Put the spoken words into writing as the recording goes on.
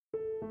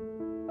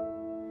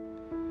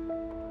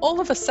All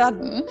of a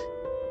sudden,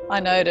 I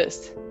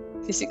noticed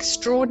this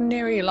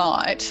extraordinary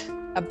light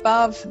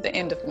above the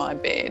end of my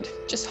bed,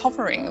 just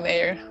hovering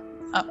there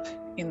up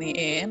in the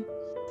air.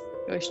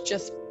 It was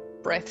just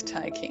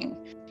breathtaking.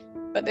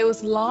 But there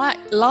was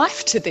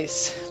life to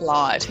this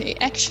light. It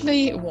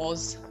actually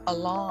was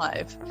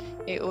alive.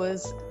 It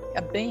was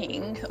a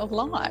being of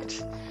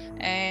light,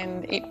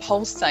 and it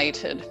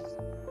pulsated.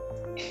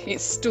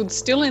 It stood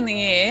still in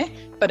the air,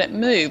 but it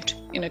moved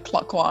in a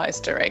clockwise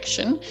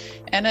direction,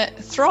 and it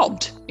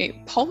throbbed,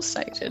 it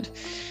pulsated.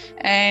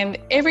 And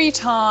every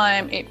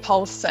time it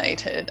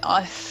pulsated,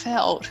 I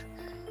felt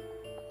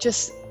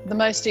just the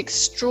most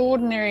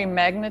extraordinary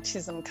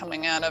magnetism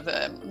coming out of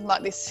it,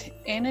 like this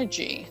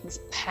energy, this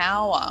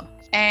power,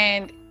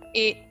 and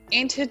it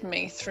entered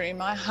me through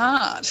my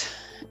heart.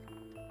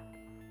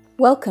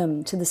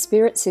 Welcome to the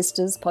Spirit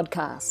Sisters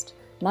podcast.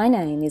 My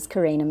name is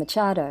Karina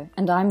Machado,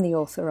 and I'm the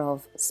author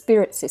of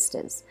Spirit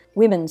Sisters,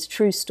 Women's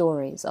True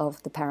Stories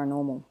of the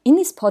Paranormal. In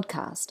this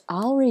podcast,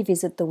 I'll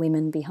revisit the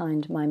women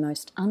behind my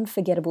most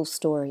unforgettable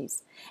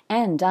stories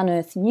and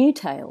unearth new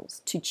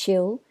tales to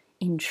chill,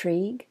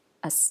 intrigue,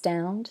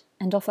 astound,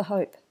 and offer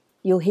hope.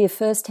 You'll hear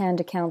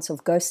first-hand accounts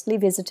of ghostly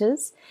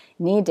visitors,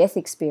 near-death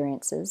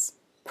experiences,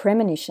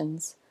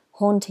 premonitions,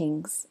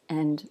 hauntings,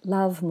 and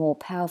love more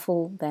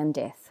powerful than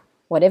death.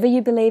 Whatever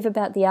you believe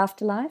about the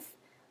afterlife,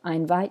 I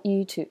invite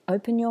you to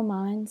open your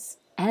minds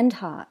and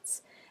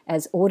hearts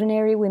as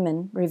ordinary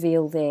women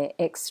reveal their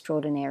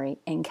extraordinary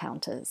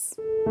encounters.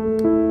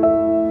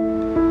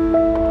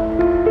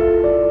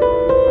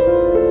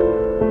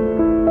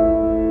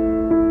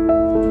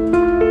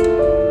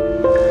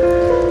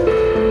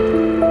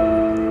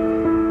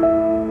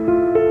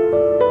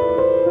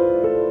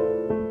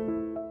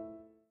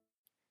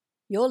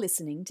 You're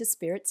listening to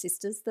Spirit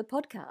Sisters, the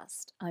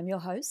podcast. I'm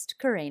your host,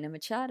 Karina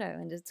Machado,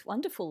 and it's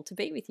wonderful to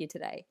be with you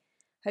today.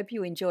 Hope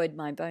you enjoyed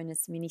my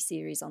bonus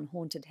mini-series on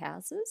haunted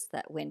houses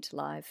that went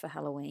live for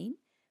Halloween.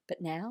 But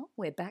now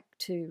we're back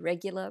to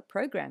regular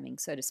programming,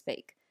 so to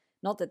speak.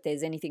 Not that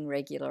there's anything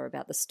regular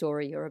about the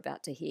story you're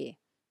about to hear.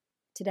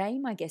 Today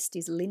my guest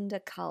is Linda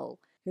Cull,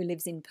 who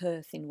lives in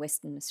Perth in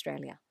Western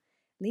Australia.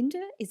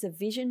 Linda is a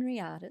visionary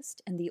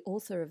artist and the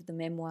author of the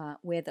memoir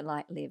Where the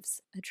Light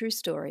Lives, a true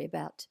story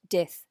about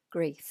death,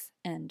 grief,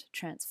 and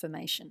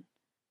transformation.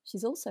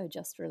 She's also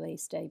just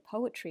released a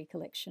poetry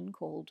collection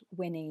called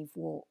When Eve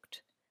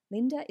Walked.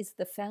 Linda is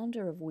the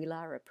founder of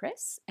Willara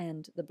Press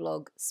and the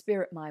blog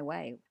Spirit My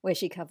Way, where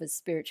she covers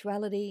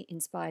spirituality,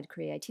 inspired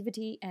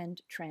creativity,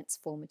 and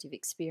transformative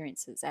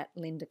experiences at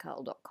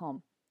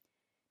lindacull.com.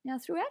 Now,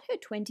 throughout her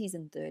 20s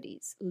and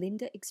 30s,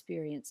 Linda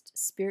experienced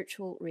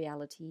spiritual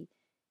reality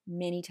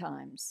many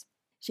times.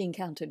 She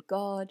encountered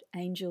God,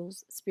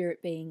 angels,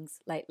 spirit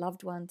beings, late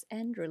loved ones,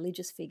 and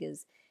religious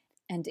figures,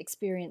 and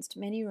experienced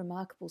many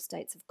remarkable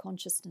states of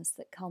consciousness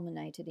that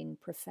culminated in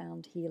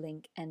profound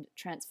healing and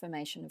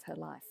transformation of her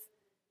life.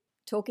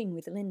 Talking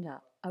with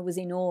Linda, I was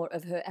in awe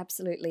of her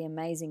absolutely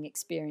amazing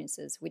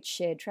experiences, which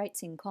shared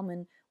traits in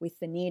common with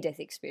the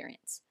near-death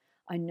experience.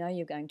 I know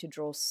you're going to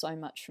draw so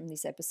much from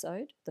this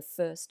episode, the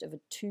first of a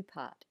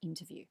two-part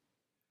interview.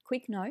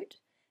 Quick note,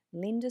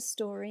 Linda's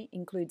story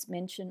includes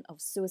mention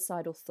of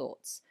suicidal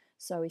thoughts,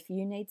 so if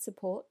you need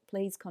support,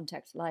 please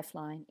contact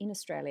Lifeline in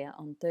Australia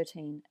on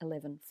 13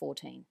 11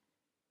 14.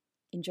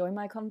 Enjoy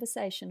my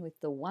conversation with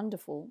the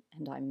wonderful,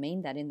 and I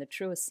mean that in the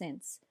truest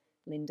sense,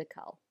 Linda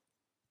Cull.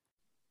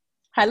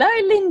 Hello,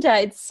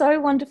 Linda. It's so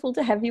wonderful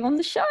to have you on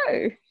the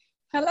show.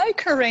 Hello,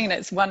 Karina.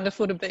 It's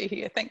wonderful to be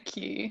here. Thank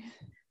you.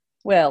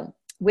 Well,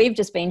 we've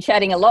just been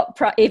chatting a lot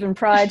even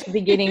prior to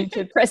beginning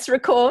to press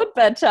record,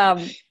 but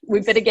we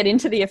better get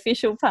into the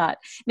official part.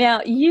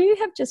 Now, you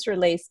have just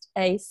released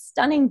a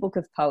stunning book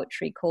of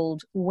poetry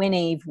called When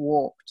Eve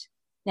Walked.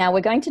 Now,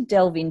 we're going to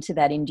delve into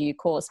that in due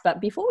course,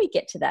 but before we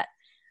get to that,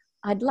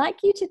 I'd like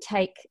you to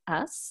take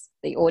us,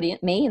 the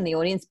audience, me and the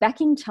audience, back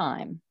in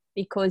time,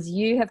 because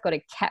you have got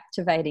a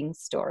captivating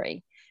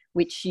story,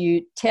 which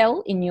you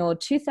tell in your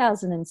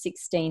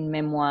 2016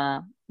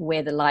 memoir,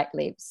 Where the Light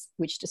Lives,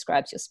 which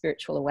describes your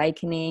spiritual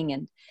awakening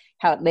and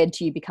how it led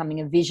to you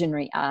becoming a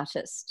visionary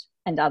artist,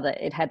 and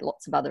it had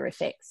lots of other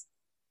effects.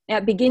 Now,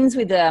 it begins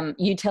with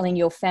you telling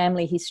your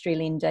family history,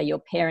 Linda.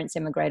 Your parents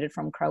emigrated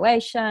from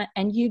Croatia,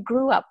 and you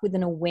grew up with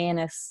an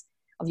awareness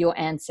of your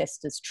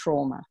ancestors'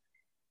 trauma.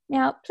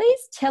 Now, please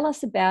tell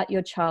us about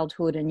your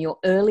childhood and your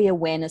early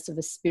awareness of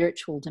a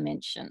spiritual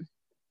dimension.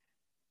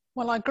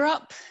 Well, I grew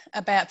up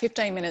about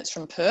 15 minutes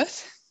from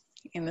Perth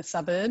in the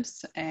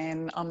suburbs,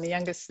 and I'm the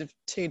youngest of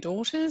two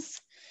daughters.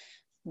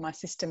 My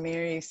sister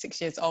Mary is 6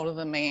 years older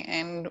than me,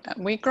 and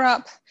we grew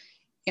up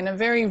in a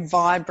very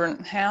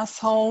vibrant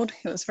household.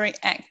 It was very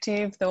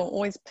active. There were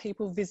always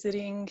people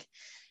visiting,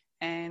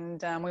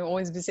 and we were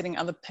always visiting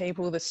other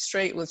people. The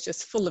street was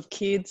just full of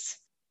kids.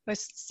 There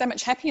was so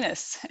much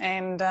happiness,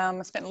 and I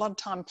spent a lot of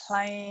time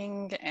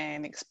playing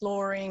and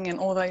exploring and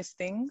all those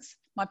things.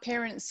 My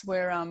parents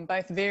were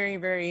both very,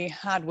 very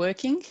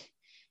hardworking,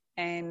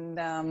 and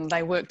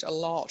they worked a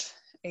lot,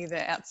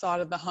 either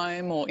outside of the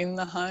home or in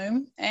the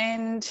home.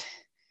 And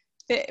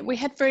we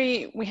had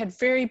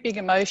very big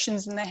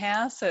emotions in the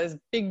house. So it was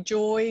big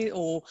joy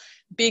or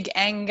big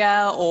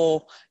anger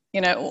or,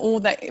 all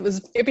that.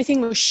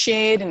 Everything was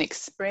shared and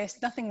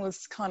expressed. Nothing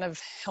was kind of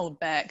held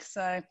back.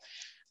 So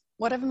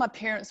whatever my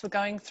parents were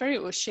going through,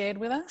 it was shared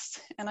with us.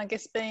 And I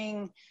guess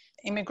being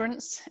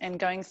immigrants and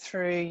going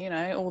through,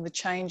 all the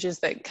changes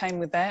that came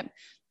with that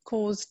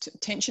caused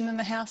tension in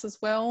the house as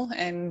well,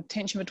 and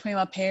tension between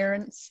my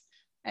parents,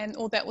 and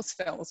all that was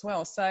felt as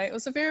well. So it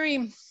was a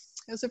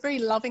very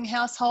loving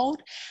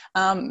household,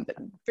 but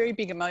very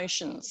big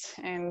emotions.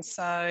 And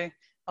so I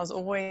was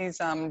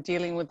always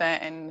dealing with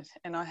that, and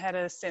I had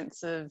a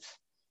sense of,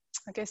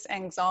 I guess,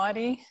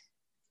 anxiety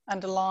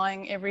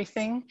underlying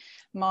everything.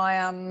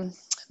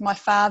 My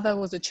father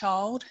was a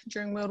child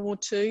during World War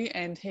II,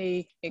 and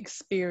he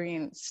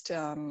experienced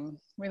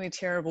really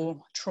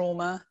terrible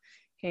trauma.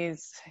 He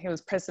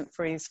was present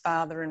for his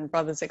father and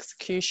brother's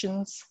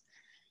executions.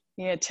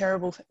 Yeah,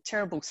 terrible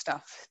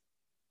stuff.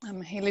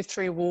 He lived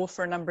through war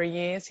for a number of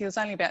years. He was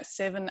only about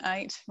 7,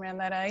 8, around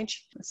that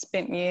age.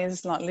 Spent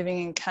years like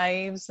living in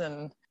caves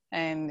and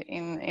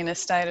in a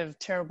state of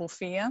terrible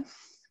fear.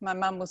 My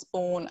mum was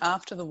born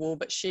after the war,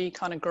 but she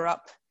kind of grew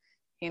up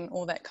in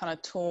all that kind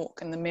of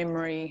talk and the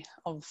memory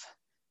of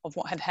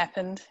what had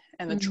happened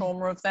and the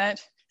trauma of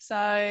that.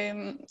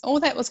 So all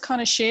that was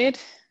kind of shared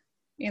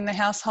in the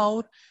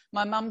household.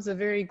 My mum's a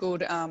very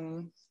good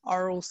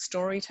oral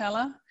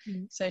storyteller.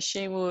 So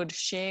she would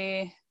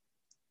share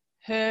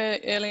her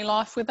early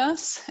life with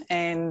us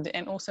and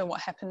also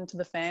what happened to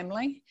the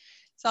family.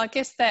 So I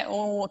guess that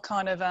all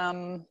kind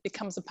of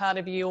becomes a part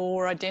of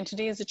your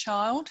identity as a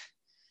child.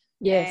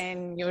 Yes.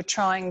 And you're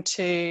trying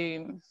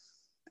to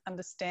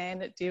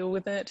understand it, deal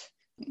with it.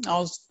 I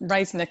was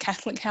raised in a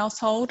Catholic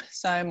household,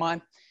 so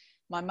my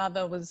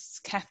mother was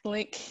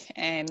Catholic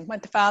and my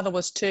father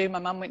was too. My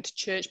mum went to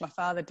church. My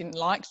father didn't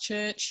like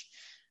church.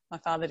 My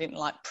father didn't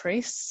like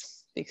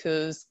priests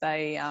because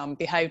they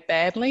behaved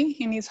badly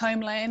in his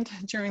homeland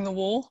during the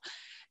war,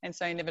 and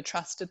so he never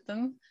trusted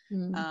them.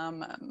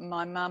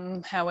 My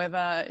mum,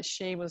 however,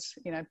 she was,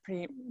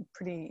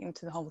 pretty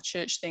into the whole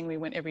church thing. We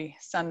went every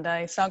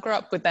Sunday. So I grew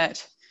up with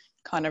that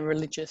kind of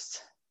religious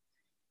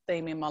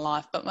theme in my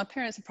life. But my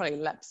parents are probably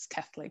lapsed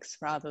Catholics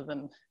rather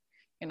than,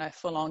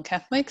 full-on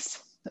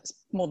Catholics. That's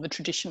more the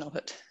tradition of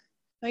it.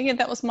 So yeah,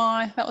 that was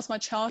my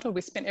childhood.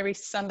 We spent every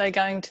Sunday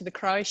going to the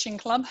Croatian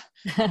club.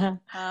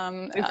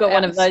 We've got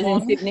one of those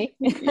in Sydney.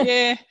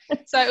 Yeah.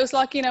 So it was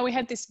like, we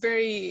had this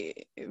very,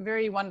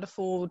 very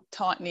wonderful,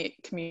 tight-knit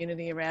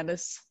community around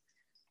us.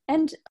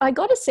 And I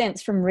got a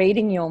sense from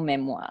reading your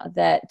memoir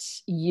that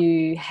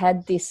you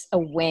had this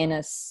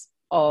awareness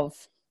of,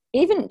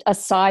 even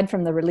aside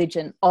from the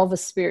religion, of a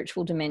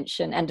spiritual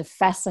dimension and a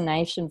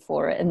fascination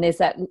for it. And there's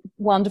that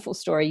wonderful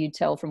story you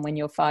tell from when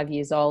you're 5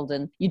 years old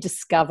and you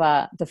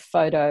discover the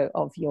photo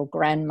of your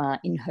grandma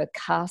in her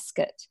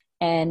casket,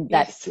 and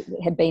that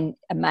had been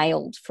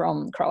mailed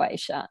from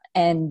Croatia.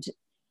 And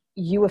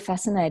you were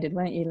fascinated,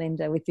 weren't you,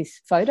 Linda, with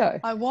this photo?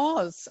 I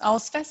was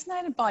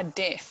fascinated by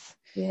death.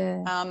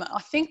 Yeah.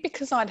 I think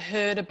because I'd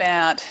heard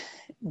about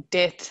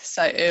death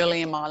so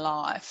early in my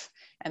life,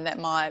 and that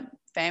my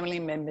family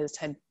members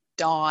had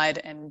died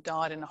in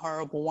a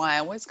horrible way. I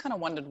always kind of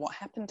wondered what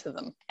happened to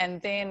them.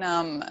 And then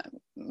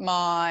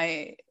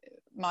my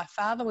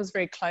father was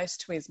very close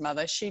to his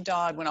mother. She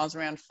died when I was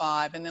around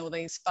 5, and there were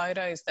these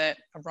photos that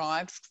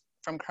arrived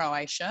from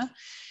Croatia.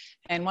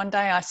 And one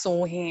day I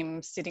saw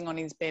him sitting on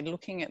his bed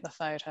looking at the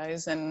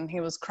photos, and he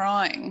was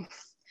crying.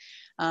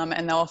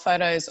 And they were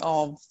photos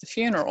of the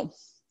funeral.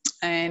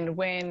 And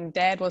when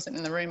Dad wasn't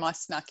in the room, I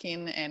snuck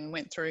in and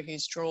went through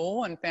his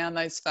drawer and found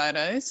those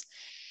photos,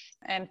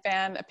 and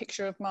found a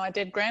picture of my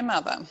dead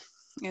grandmother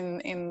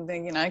in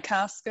the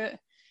casket,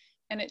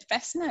 and it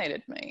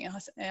fascinated me.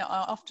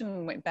 I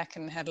often went back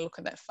and had a look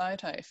at that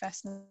photo. It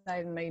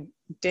fascinated me.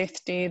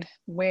 Death did.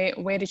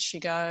 Where did she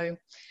go?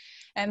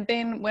 And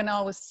then when I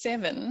was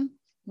 7,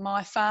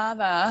 my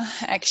father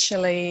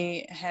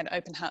actually had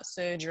open heart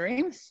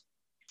surgery,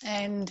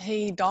 and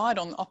he died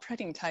on the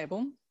operating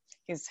table.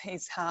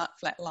 His heart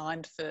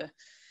flatlined for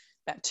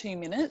about 2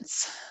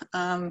 minutes.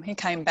 He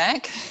came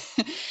back.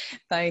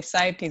 They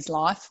saved his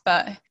life,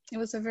 but it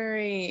was a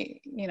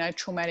very,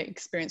 traumatic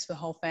experience for the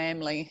whole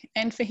family.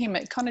 And for him,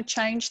 it kind of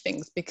changed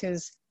things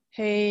because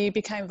he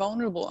became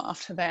vulnerable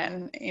after that,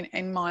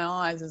 in my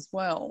eyes as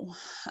well.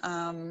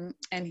 And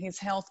his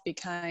health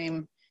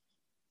became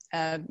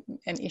an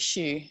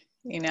issue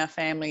in our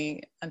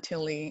family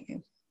until he,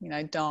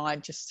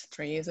 died just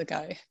 3 years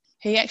ago.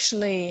 He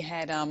actually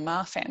had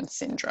Marfan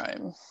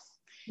syndrome.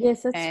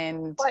 Yes,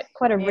 that's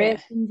quite a rare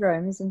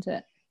syndrome, isn't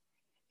it?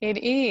 It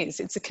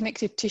is. It's a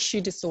connective tissue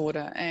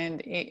disorder,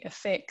 and it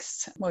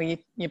affects,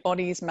 your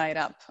body is made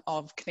up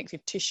of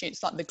connective tissue.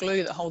 It's like the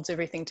glue that holds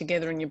everything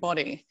together in your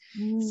body.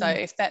 So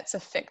if that's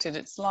affected,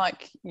 it's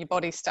like your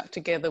body's stuck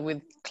together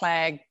with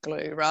clag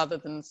glue rather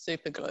than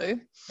super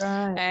glue.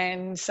 Right.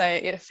 And so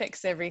it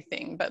affects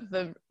everything. But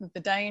the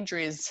danger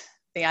is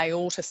the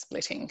aorta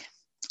splitting.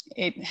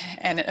 It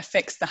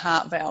affects the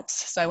heart valves.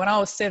 So when I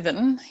was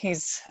 7,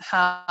 his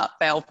heart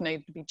valve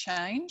needed to be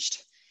changed,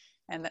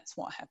 And that's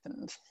what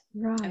happened.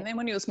 Right. And then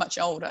when he was much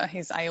older,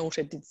 his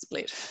aorta did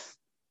split.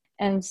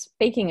 And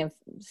speaking of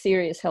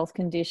serious health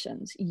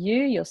conditions,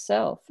 you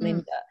yourself,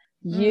 Linda,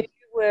 you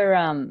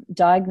were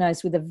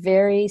diagnosed with a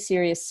very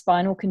serious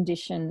spinal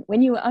condition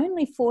when you were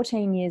only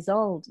 14 years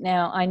old.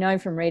 Now, I know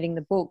from reading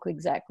the book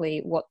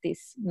exactly what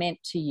this meant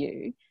to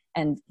you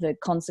and the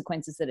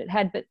consequences that it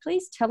had, but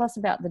please tell us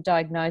about the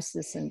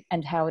diagnosis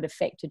and how it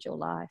affected your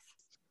life.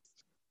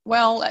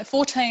 Well, at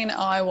 14,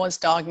 I was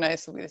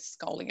diagnosed with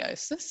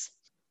scoliosis.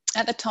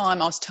 At the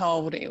time, I was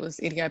told it was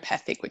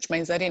idiopathic, which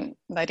means they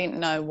didn't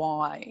know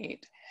why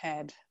it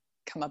had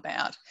come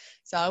about.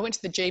 So I went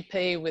to the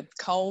GP with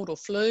cold or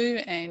flu,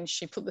 and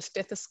she put the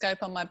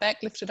stethoscope on my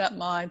back, lifted up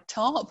my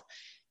top,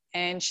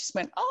 and she just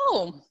went,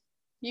 "Oh,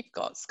 you've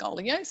got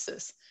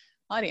scoliosis."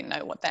 I didn't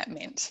know what that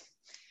meant.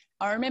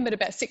 I remembered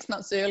about 6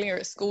 months earlier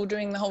at school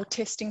doing the whole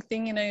testing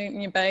thing, you know, in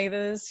your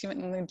bathers, you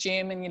went in the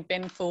gym and you'd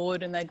bend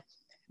forward and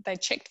they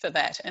checked for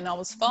that, and I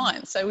was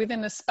fine. So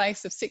within a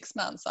space of 6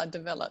 months, I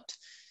developed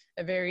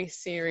a very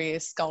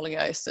serious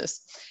scoliosis.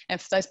 And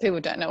for those people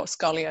who don't know what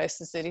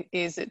scoliosis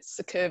is, it's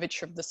the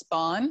curvature of the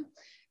spine,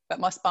 but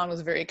my spine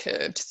was very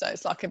curved. So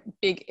it's like a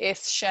big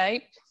S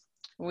shape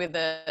with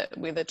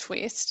a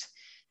twist,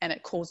 and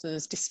it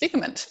causes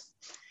disfigurement.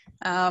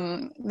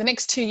 The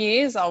next 2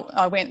 years,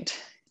 I went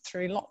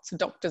through lots of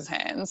doctors'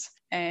 hands,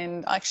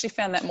 and I actually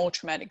found that more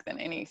traumatic than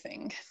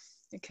anything,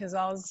 because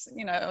I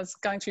was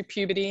going through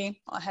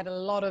puberty. I had a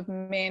lot of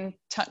men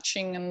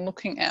touching and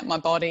looking at my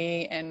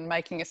body and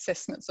making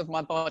assessments of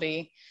my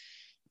body.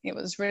 It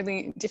was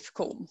really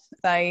difficult.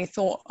 They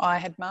thought I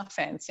had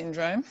Marfan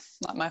syndrome,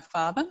 like my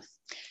father,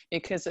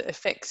 because it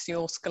affects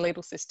your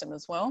skeletal system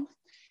as well.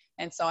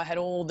 And so I had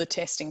all the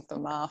testing for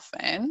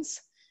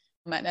Marfan's.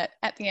 And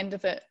at the end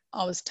of it,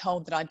 I was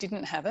told that I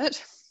didn't have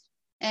it.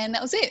 And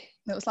that was it.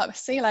 It was like,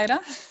 see you later.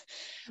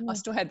 I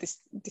still had this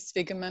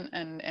disfigurement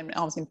and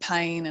I was in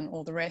pain and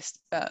all the rest,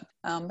 but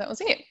that was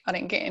it. I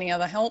didn't get any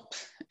other help,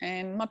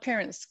 and my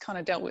parents kind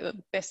of dealt with it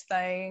the best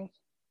they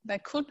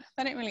could.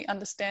 They didn't really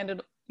understand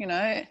it, you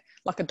know,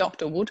 like a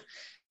doctor would,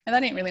 and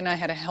they didn't really know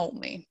how to help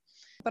me.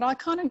 But I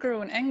kind of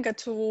grew an anger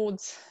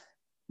towards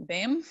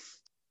them,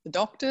 the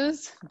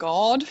doctors,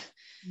 God,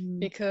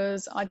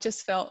 because I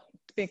just felt,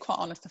 to be quite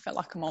honest, I felt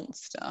like a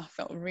monster. I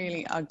felt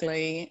really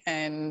ugly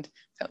and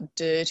felt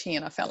dirty,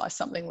 and I felt like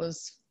something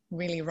was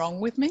really wrong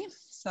with me.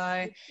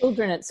 So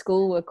children at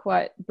school were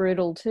quite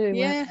brutal too.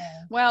 Yeah,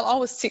 well, I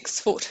was 6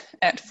 foot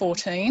at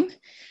 14.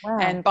 Wow.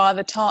 And by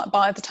the time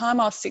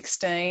I was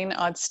 16,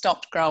 I'd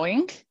stopped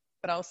growing,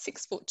 but I was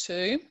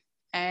 6'2",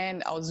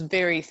 and I was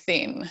very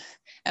thin.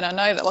 And I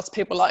know that lots of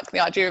people like the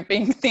idea of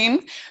being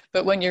thin,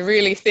 but when you're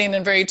really thin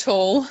and very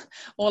tall,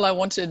 all I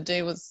wanted to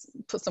do was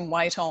put some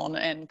weight on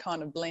and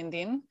kind of blend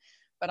in.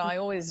 But I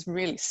always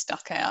really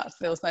stuck out.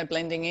 There was no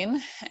blending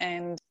in.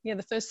 And yeah,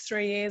 the first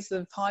 3 years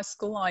of high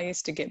school, I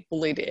used to get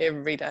bullied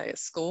every day at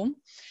school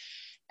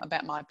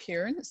about my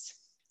appearance.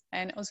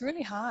 And it was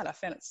really hard. I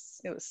found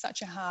it was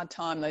such a hard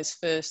time those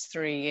first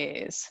 3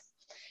 years.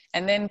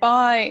 And then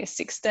by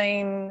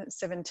 16,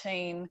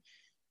 17,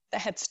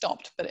 that had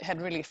stopped, but it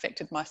had really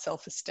affected my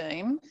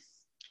self-esteem.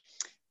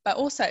 But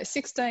also at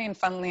 16,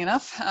 funnily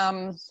enough,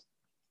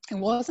 it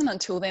wasn't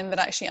until then that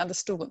I actually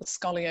understood what the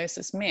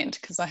scoliosis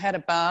meant, because I had a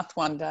bath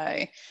one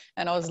day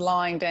and I was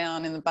lying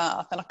down in the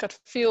bath and I could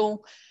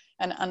feel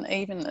an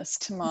unevenness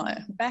to my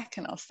back,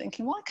 and I was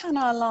thinking, why can't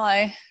I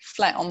lie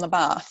flat on the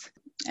bath?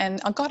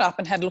 And I got up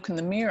and had a look in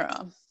the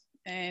mirror,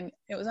 and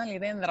it was only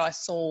then that I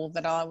saw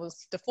that I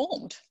was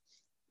deformed.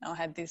 I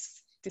had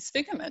this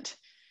disfigurement,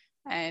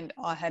 and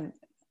I had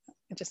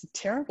just a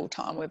terrible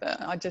time with it.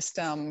 I just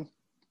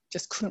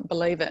couldn't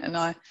believe it, and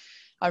I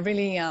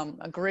really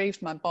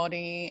grieved my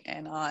body,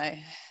 and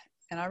I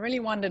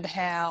really wondered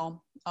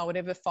how I would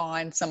ever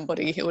find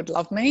somebody who would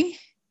love me,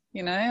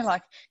 you know,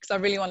 like, because I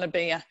really wanted to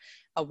be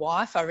a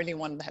wife. I really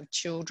wanted to have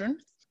children.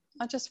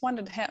 I just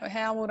wondered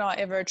how would I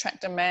ever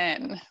attract a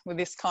man with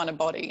this kind of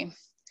body.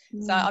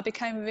 So I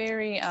became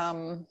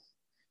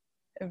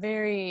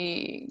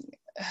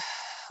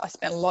I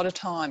spent a lot of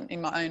time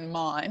in my own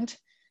mind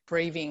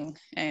grieving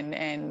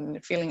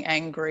and feeling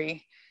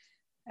angry,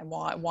 and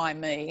why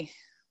me.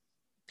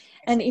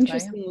 And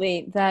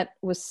interestingly, that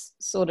was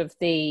sort of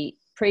the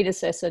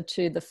predecessor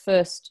to the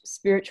first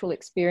spiritual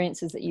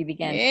experiences that you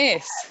began to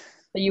have.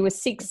 So you were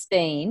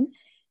 16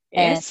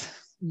 yes.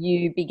 and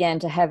you began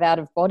to have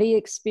out-of-body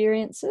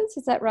experiences.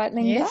 Is that right,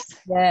 Linda? Yes.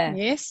 Yeah.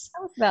 Yes.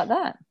 Tell us about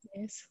that.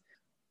 Yes.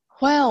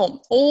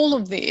 Well, all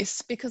of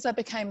this because I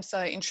became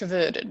so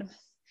introverted.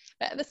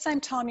 But at the same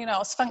time, you know, I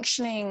was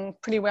functioning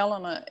pretty well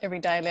on an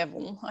everyday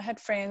level. I had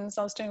friends,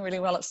 I was doing really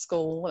well at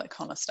school, all that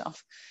kind of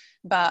stuff.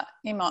 But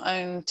in my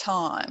own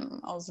time,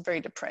 I was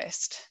very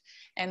depressed.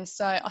 And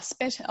so I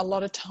spent a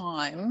lot of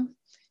time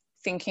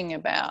thinking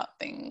about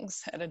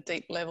things at a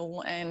deep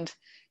level. And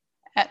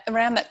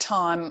around that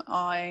time,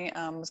 I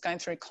was going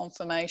through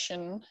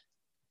confirmation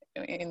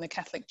in the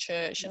Catholic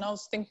Church, and I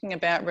was thinking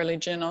about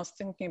religion. I was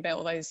thinking about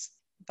all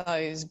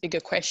those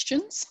bigger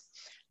questions.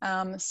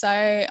 So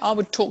I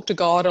would talk to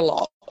God a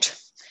lot.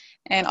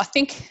 And I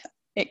think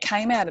it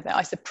came out of that. I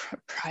used to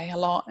pray a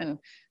lot and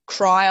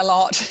cry a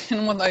lot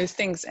and one of those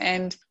things.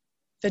 And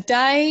the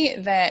day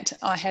that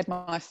I had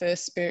my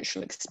first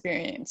spiritual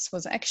experience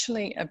was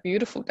actually a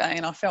beautiful day,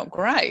 and I felt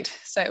great.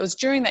 So it was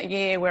during that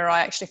year where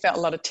I actually felt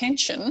a lot of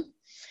tension.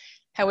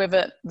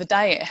 However, the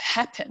day it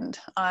happened,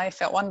 I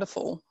felt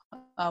wonderful.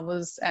 I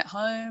was at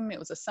home, it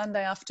was a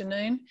Sunday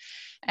afternoon,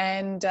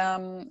 and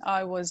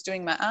I was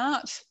doing my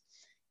art,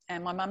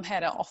 and my mum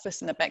had an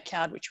office in the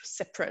backyard which was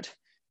separate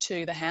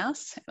to the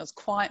house. It was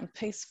quiet and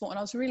peaceful, and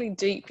I was really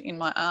deep in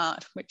my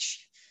art,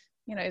 which,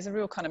 you know, is a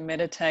real kind of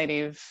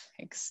meditative,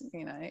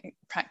 you know,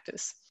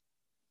 practice.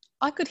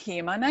 I could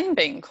hear my name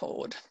being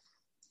called,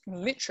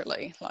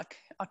 literally, like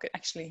I could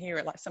actually hear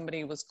it like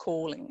somebody was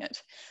calling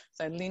it.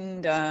 So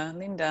Linda,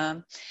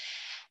 Linda.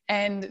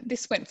 And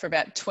this went for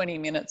about 20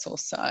 minutes or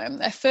so.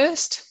 At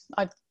first,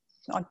 I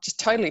just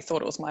totally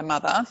thought it was my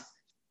mother.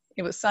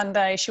 It was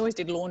Sunday. She always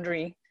did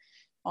laundry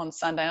on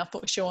Sunday. I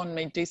thought she wanted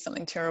me to do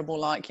something terrible,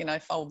 like, you know,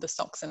 fold the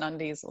socks and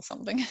undies or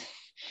something.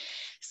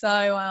 So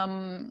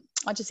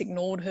I just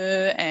ignored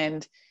her,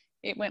 and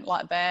it went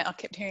like that. I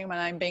kept hearing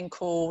my name being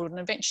called, and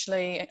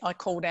eventually I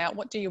called out,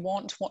 "What do you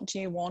want? What do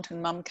you want?"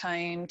 And Mum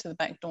came to the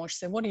back door and she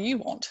said, "What do you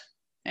want?"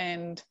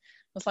 And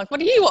I was like, "What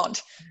do you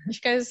want?" And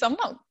she goes, I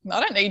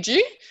don't need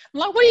you. I'm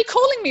like, "What are you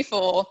calling me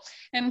for?"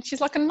 And she's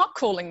like, "I'm not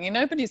calling you.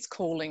 Nobody's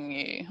calling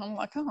you." I'm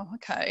like, "Oh,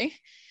 okay."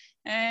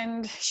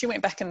 And she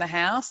went back in the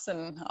house,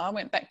 and I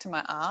went back to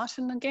my art,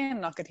 and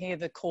again I could hear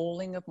the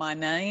calling of my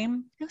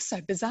name. It was so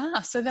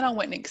bizarre. So then I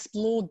went and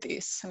explored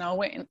this, and I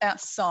went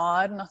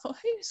outside, and I thought,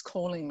 who's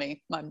calling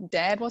me? My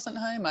dad wasn't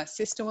home, my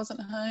sister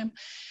wasn't home,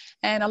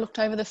 and I looked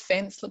over the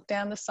fence, looked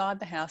down the side of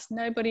the house,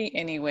 nobody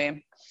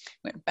anywhere.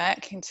 Went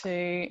back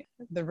into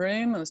the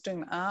room, I was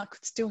doing my art,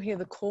 could still hear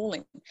the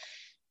calling.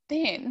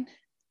 Then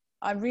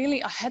I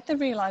had the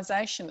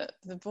realization that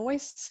the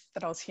voice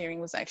that I was hearing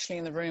was actually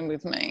in the room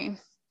with me.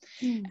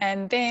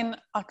 And then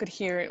I could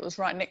hear it was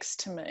right next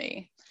to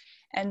me.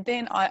 And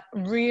then I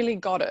really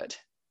got it,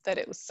 that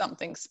it was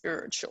something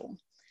spiritual.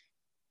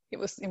 It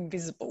was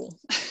invisible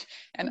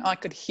and I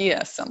could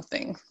hear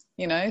something,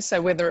 you know,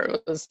 so whether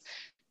it was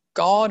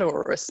God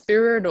or a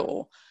spirit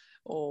or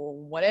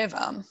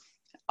whatever,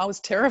 I was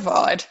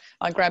terrified.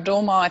 I grabbed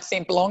all my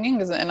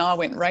belongings and I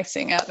went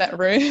racing out that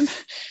room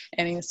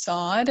and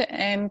inside,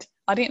 and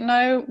I didn't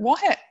know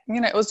why.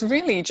 You know, it was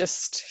really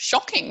just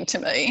shocking to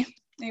me.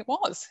 It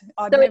was.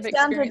 I'd never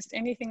experienced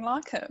anything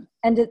like it.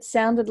 And it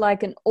sounded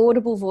like an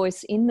audible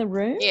voice in the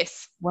room?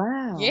 Yes.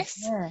 Wow. Yes.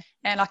 Yeah.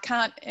 And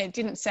it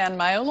didn't sound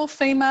male or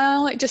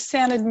female. It just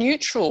sounded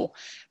neutral,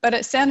 but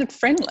it sounded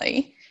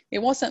friendly. It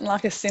wasn't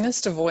like a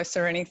sinister voice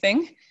or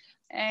anything.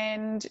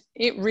 And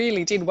it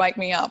really did wake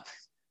me up.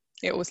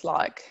 It was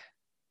like,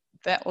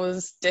 that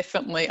was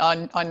definitely,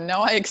 I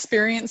know I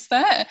experienced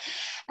that,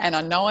 and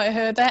I know I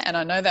heard that, and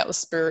I know that was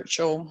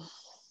spiritual.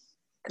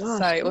 Gosh,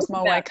 so it was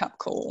my wake-up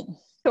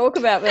call. Talk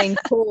about being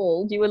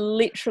called. You were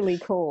literally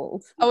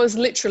called. I was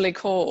literally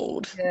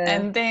called. Yeah.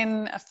 And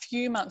then a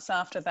few months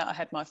after that, I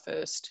had my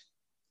first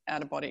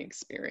out-of-body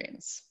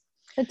experience.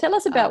 So tell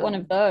us about one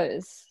of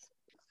those.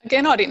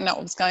 Again, I didn't know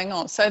what was going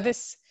on. So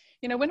this,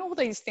 you know, when all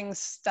these things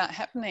start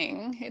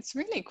happening, it's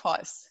really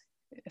quite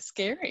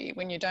scary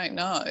when you don't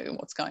know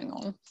what's going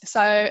on.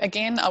 So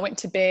again, I went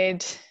to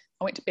bed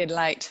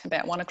late,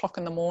 about 1 o'clock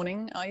in the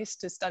morning. I used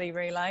to study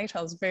very late.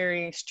 I was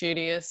very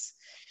studious,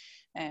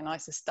 and I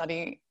used to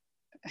study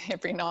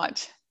every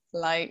night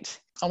late.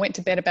 I went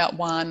to bed about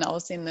 1. I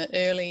was in the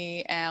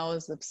early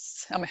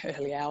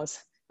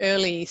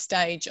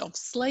stage of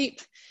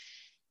sleep,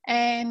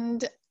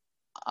 and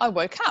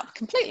I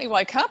completely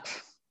woke up,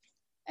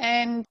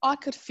 and I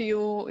could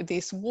feel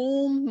this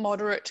warm,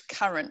 moderate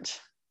current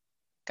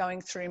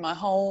going through my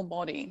whole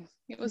body.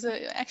 It was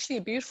actually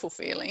a beautiful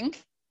feeling,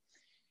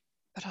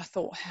 but I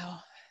thought, how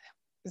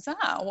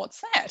bizarre,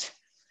 what's that?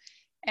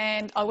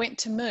 And I went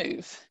to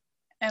move,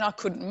 and I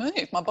couldn't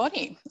move my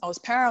body. I was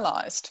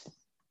paralysed.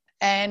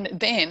 And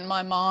then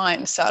my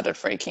mind started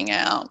freaking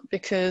out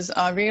because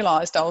I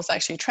realised I was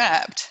actually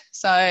trapped.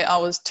 So I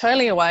was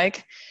totally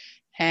awake,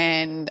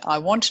 and I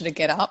wanted to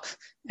get up,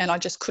 and I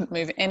just couldn't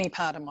move any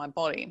part of my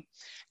body.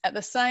 At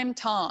the same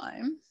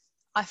time,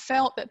 I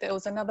felt that there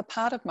was another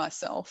part of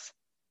myself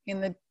in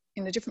the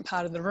different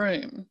part of the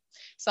room.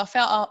 So I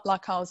felt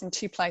like I was in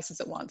two places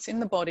at once, in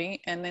the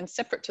body and then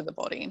separate to the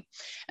body.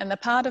 And the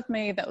part of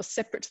me that was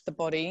separate to the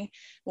body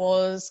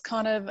was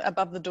kind of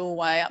above the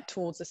doorway up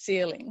towards the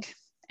ceiling.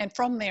 And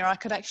from there, I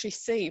could actually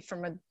see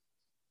from a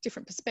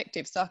different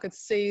perspective. So I could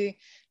see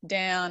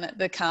down at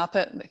the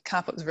carpet. The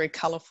carpet was very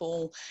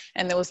colourful,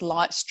 and there was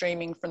light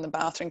streaming from the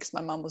bathroom because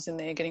my mum was in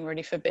there getting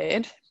ready for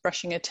bed,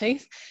 brushing her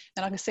teeth,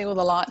 and I could see all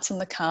the lights on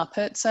the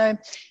carpet. So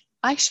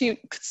I actually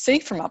could see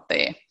from up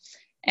there.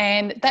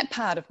 And that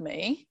part of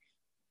me,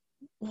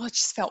 well, it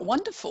just felt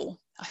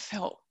wonderful. I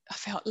felt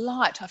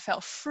light, I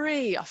felt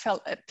free, I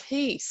felt at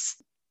peace.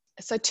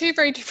 So two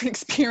very different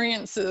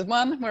experiences.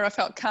 One where I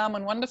felt calm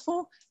and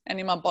wonderful, and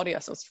in my body I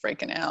was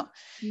freaking out.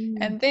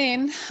 And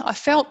then I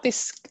felt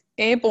this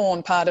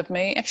airborne part of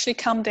me actually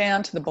come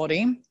down to the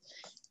body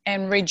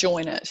and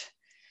rejoin it.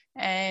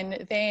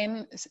 And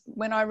then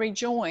when I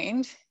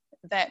rejoined,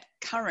 that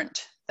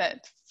current,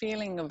 that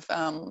feeling of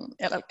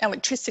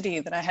electricity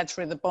that I had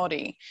through the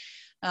body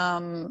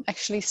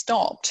actually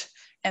stopped.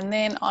 And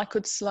then I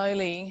could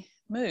slowly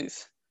move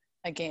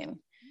again.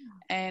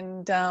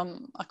 And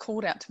I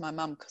called out to my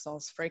mum because I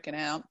was freaking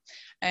out.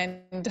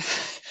 And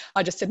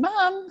I just said,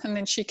 "Mum." And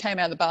then she came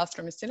out of the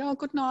bathroom and said, "Oh,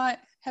 good night.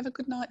 Have a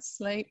good night's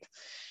sleep."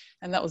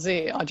 And that was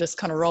it. I just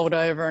kind of rolled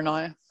over and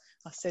I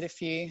said a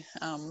few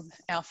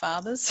Our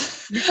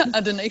Fathers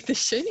underneath the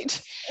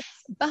sheet.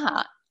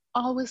 But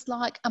I was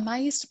like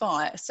amazed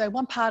by it. So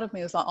one part of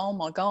me was like, "Oh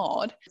my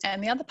God."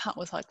 And the other part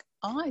was like,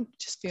 I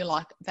just feel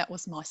like that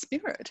was my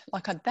spirit.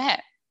 Like I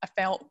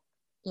felt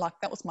like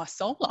that was my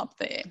soul up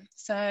there.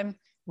 So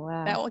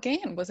Wow. that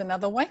again was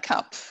another wake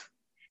up.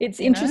 It's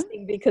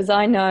interesting because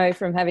I know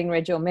from having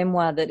read your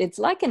memoir that it's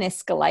like an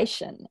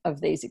escalation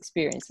of these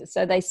experiences.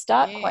 So they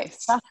start quite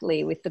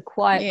subtly with the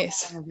quiet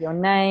of your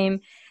name,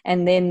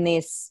 and then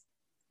this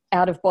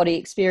out-of-body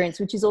experience,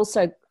 which is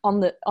also on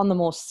the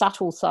more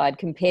subtle side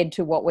compared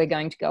to what we're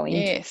going to go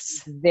into.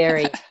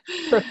 Very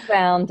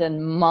profound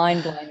and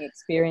mind-blowing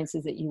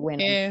experices that you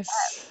went on to have.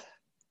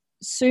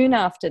 Soon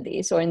after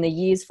this, or in the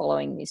years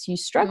following this, you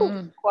struggled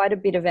with quite a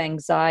bit of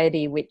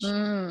anxiety, which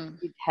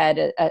you'd had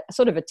a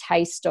sort of a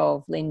taste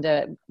of,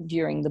 Linda,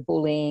 during the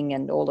bullying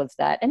and all of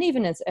that. And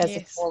even as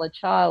a smaller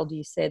child,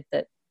 you said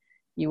that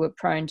you were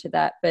prone to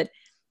that.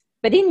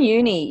 But in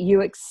uni,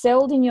 you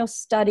excelled in your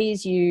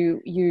studies.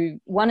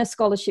 You won a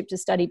scholarship to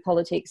study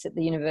politics at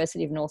the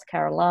University of North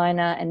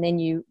Carolina, and then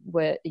you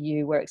were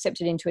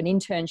accepted into an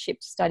internship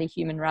to study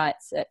human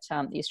rights at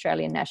the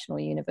Australian National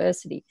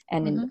University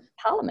and in the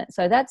Parliament.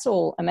 So that's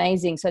all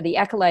amazing. So the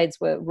accolades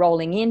were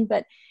rolling in,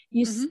 but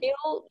you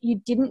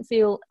didn't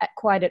feel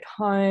quite at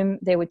home.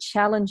 There were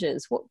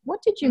challenges.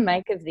 What did you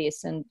make of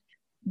this, and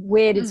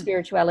where did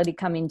spirituality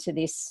come into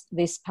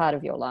this part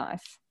of your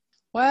life?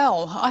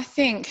 Well, I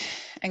think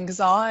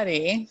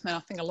anxiety, and I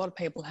think a lot of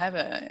people have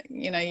it,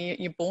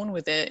 you're born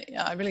with it.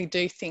 I really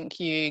do think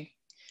you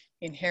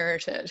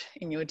inherit it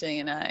in your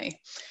DNA.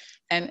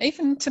 And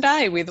even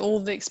today, with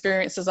all the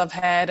experiences I've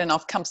had, and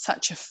I've come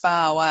such a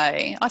far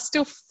way, I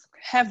still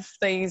have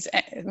these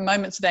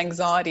moments of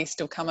anxiety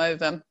still come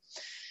over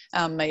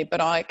me,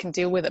 but I can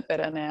deal with it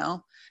better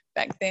now.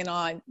 Back then,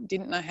 I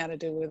didn't know how to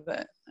deal with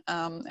it,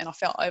 and I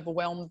felt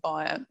overwhelmed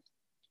by it.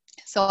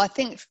 So I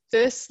think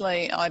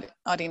firstly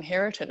I'd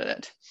inherited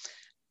it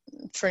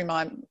through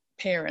my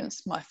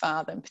parents, my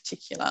father in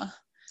particular,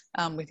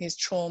 with his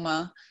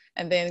trauma,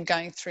 and then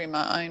going through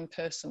my own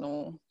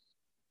personal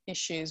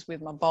issues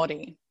with my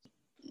body.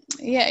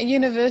 Yeah, at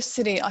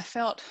university I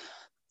felt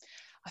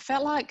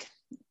like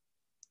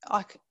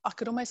I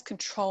could almost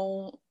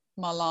control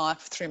my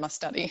life through my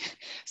study.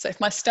 So if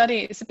my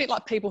study, it's a bit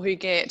like people who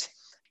get,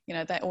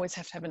 they always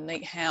have to have a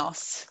neat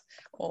house,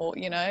 or,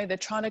 they're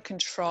trying to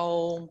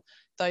control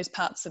those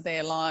parts of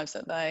their lives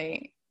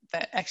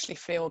that actually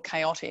feel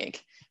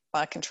chaotic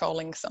by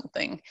controlling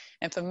something.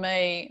 And for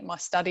me, my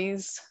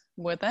studies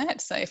were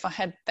that. So if I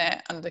had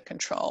that under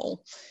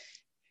control,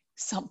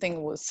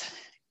 something was,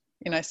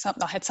 I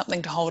had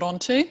something to hold on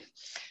to.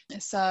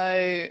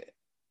 So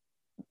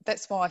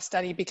that's why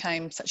study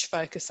became such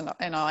focus,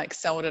 and I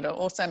excelled at it.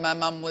 Also, my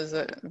mum was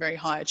a very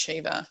high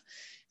achiever,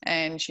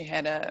 and she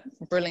had a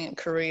brilliant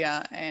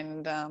career,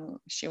 and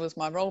she was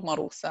my role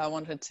model. So I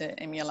wanted to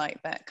emulate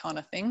that kind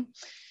of thing.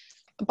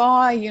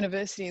 By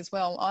university as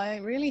well, I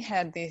really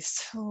had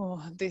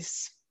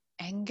this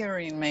anger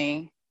in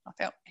me. I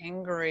felt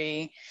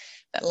angry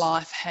that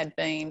life had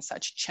been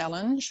such a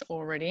challenge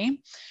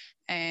already.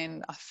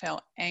 And I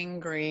felt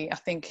angry. I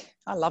think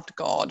I loved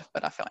God,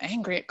 but I felt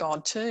angry at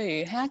God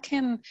too. How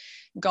can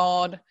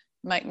God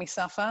make me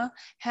suffer?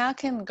 How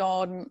can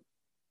God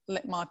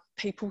let my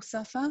people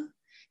suffer?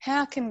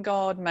 How can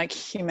God make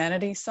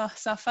humanity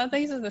suffer?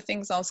 These are the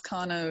things I was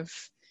kind of,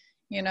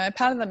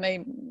 part of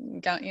me,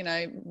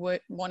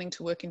 wanting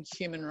to work in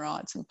human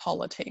rights and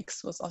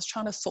politics was I was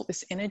trying to sort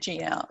this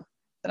energy out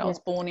that I was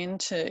born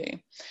into.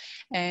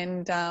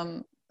 And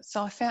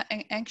so I felt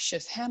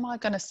anxious. How am I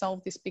going to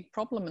solve this big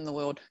problem in the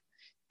world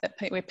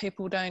where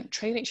people don't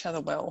treat each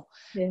other well,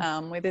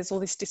 where there's all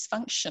this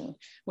dysfunction,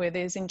 where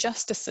there's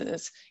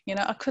injustices?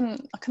 I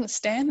couldn't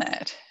stand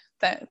that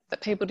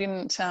people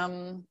didn't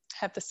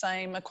have the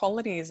same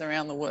equalities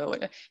around the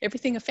world.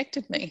 Everything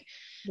affected me.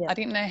 I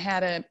didn't know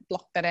how to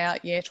block that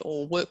out yet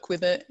or work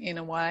with it in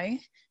a way.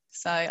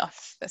 So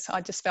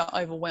I just felt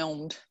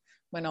overwhelmed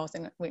when I was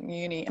in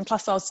uni. And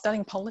plus I was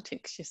studying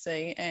politics, you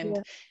see, and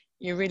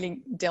you're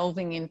really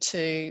delving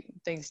into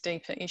these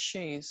deeper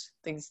issues,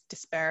 these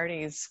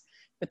disparities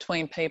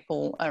between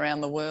people around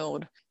the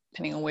world,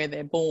 depending on where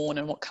they're born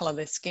and what colour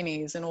their skin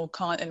is and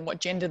and what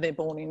gender they're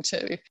born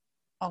into.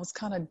 I was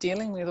kind of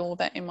dealing with all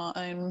that in my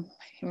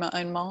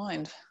own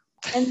mind.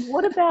 And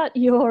what about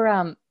your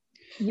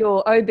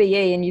OBE?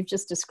 And you've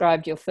just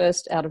described your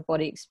first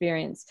out-of-body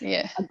experience.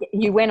 Yeah.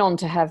 You went on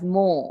to have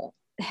more.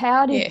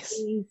 How did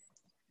these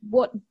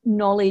what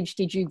knowledge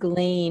did you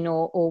glean,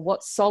 or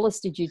what solace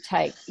did you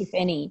take, if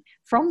any,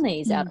 from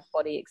these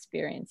out-of-body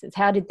experiences?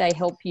 How did they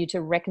help you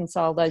to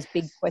reconcile those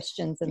big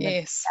questions and the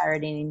Yes.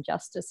 disparity and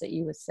injustice that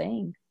you were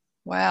seeing?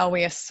 Wow,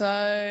 we are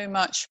so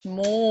much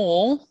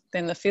more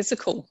than the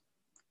physical.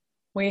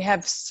 We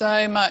have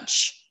so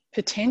much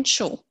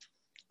potential.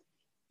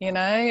 You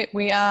know,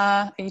 we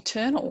are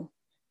eternal.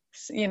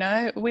 You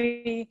know,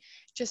 we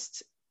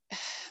just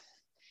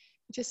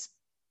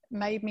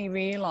made me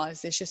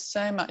realise there's just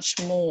so much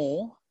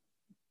more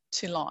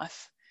to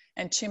life,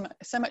 and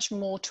so much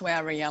more to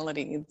our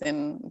reality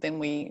than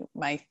we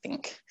may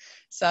think.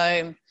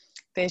 So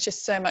there's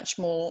just so much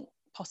more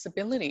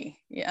possibility.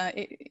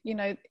 You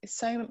know,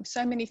 so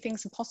many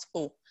things are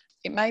possible.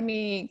 It made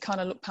me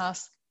kind of look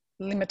past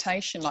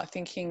limitation, like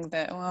thinking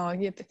that, oh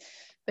yeah,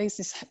 this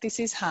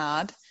is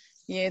hard.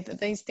 Yeah,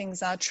 these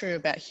things are true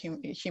about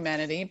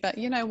humanity, but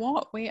you know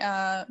what? We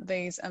are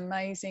these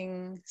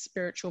amazing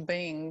spiritual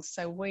beings,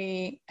 so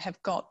we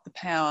have got the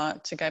power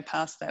to go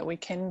past that. We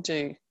can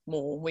do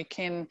more. We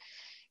can,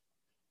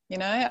 you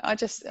know,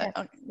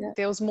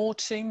 there was more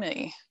to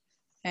me,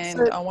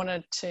 and I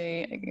wanted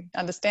to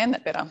understand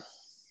that better.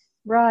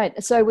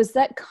 Right. So was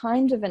that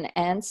kind of an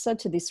answer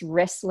to this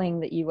wrestling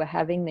that you were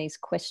having, these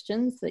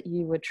questions that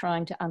you were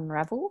trying to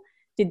unravel?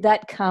 Did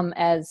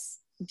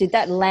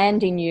that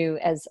land in you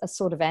as a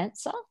sort of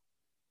answer?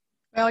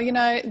 Well, you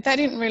know, that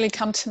didn't really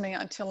come to me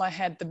until I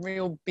had the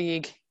real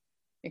big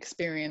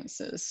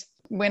experiences.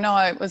 When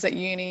I was at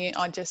uni, it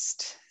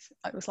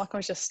was like I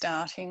was just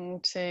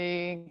starting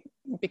to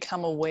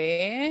become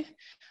aware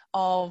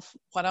of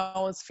what I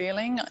was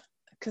feeling,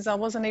 because I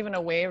wasn't even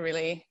aware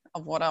really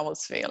of what I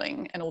was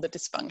feeling and all the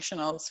dysfunction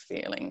I was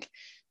feeling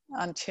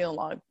until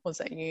I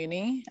was at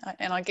uni.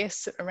 And I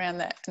guess around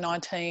that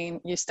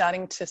 19, you're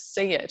starting to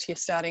see it, you're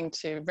starting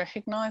to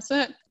recognise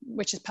it,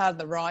 which is part of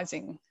the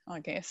rising,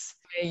 I guess,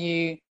 where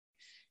you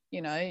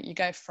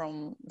go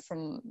from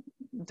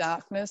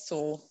darkness,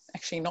 or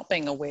actually not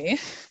being aware,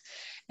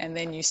 and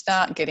then you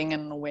start getting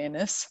an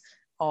awareness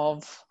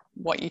of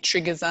what your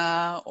triggers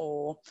are,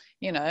 or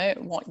you know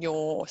what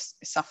your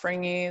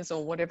suffering is,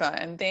 or whatever.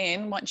 And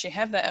then once you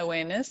have that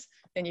awareness,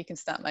 then you can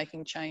start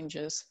making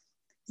changes.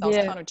 So I was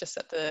kind of just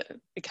at the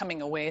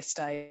becoming aware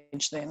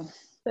stage then.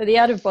 So the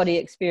out-of-body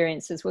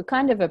experiences were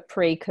kind of a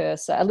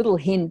precursor, a little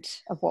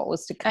hint of what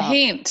was to come. A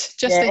hint,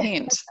 just a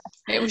hint.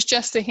 It was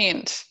just a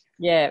hint.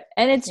 Yeah,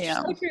 and it's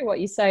so true what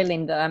you say,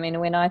 Linda. I mean,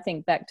 when I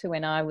think back to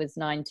when I was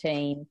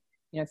 19,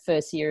 you know,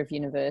 first year of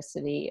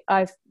university,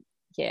 I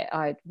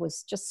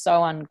was just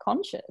so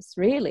unconscious,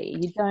 really.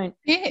 You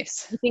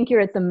think you're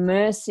at the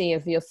mercy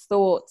of your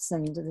thoughts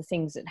and the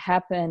things that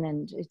happen,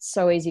 and it's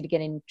so easy to get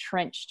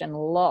entrenched and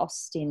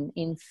lost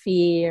in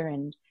fear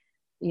and,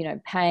 you know,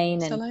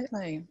 pain.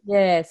 Absolutely.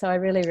 And so I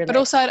really. But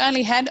also I'd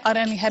only had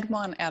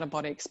one out of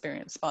body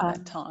experience by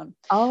that time.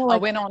 I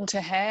went on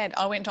to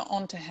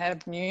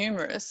have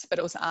numerous, but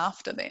it was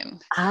after then.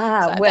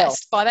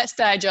 By that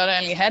stage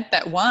I'd only had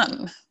that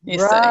one, you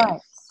see.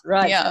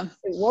 Right. Yeah. So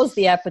it was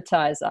the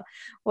appetizer.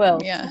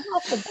 Well, tell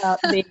us about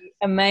the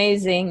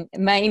amazing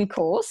main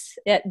course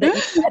that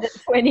you had at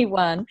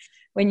 21,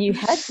 when you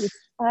had this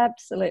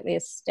absolutely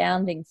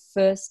astounding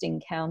first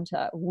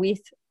encounter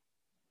with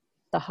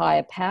the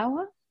higher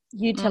power.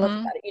 You tell us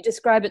about it. You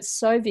describe it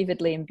so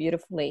vividly and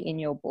beautifully in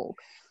your book.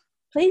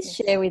 Please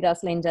share with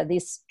us, Linda,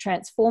 this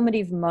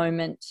transformative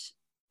moment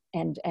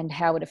and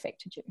how it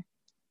affected you.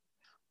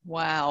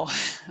 Wow.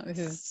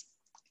 This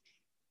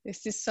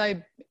is so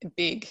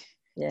big.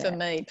 For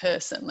me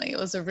personally, it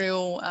was a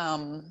real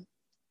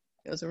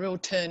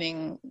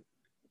turning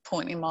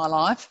point in my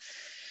life.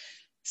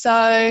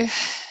 So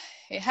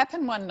it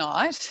happened one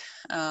night.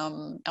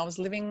 I was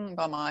living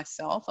by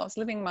myself. I was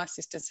living in my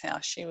sister's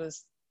house. She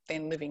was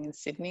then living in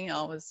Sydney.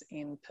 I was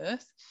in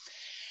Perth.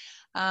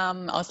 I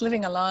was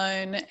living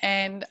alone,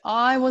 and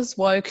I was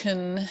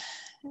woken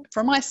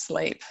from my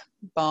sleep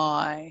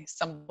by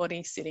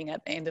somebody sitting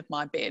at the end of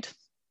my bed.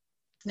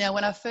 Now,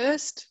 when I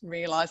first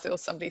realised there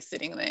was somebody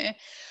sitting there,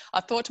 I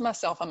thought to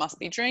myself, I must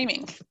be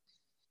dreaming.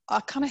 I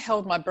kind of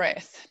held my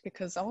breath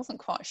because I wasn't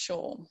quite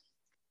sure.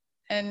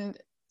 And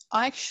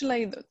I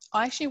actually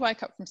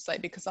woke up from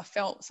sleep because I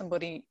felt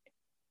somebody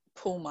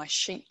pull my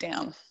sheet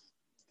down.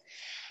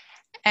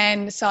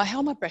 And so I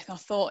held my breath and I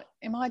thought,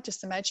 am I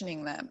just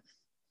imagining that?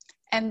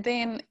 And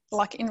then,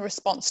 like in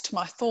response to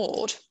my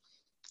thought,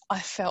 I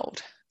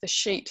felt the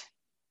sheet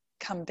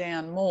come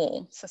down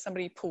more. So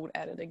somebody pulled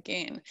at it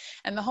again.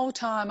 And the whole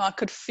time I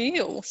could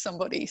feel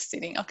somebody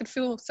sitting. I could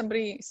feel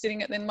somebody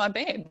sitting in my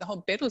bed. The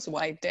whole bed was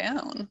weighed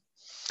down.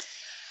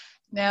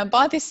 Now,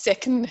 by this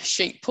second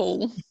sheet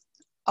pull,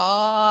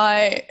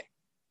 I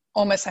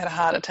almost had a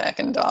heart attack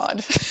and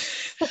died.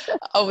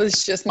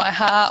 My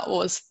heart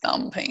was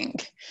thumping.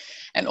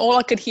 And all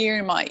I could hear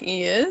in my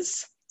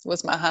ears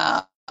was my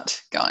heart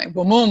going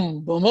boom,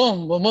 boom, boom,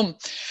 boom, boom, boom.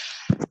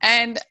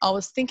 And I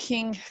was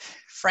thinking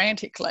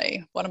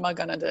frantically, what am I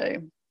going to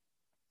do?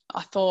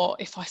 I thought,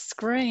 if I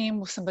scream,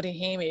 will somebody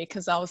hear me?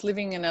 Because I was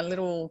living in a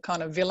little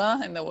kind of villa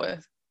and there were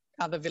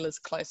other villas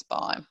close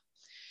by.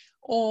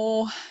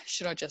 or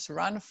should I just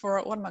run for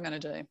it? What am I going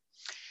to do?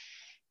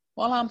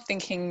 While I'm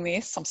thinking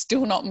this, I'm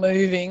still not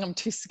moving. I'm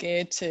too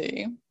scared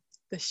to.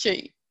 The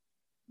sheet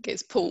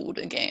gets pulled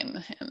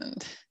again.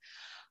 And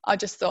I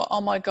just thought,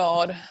 oh my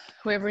God,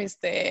 whoever is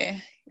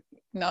there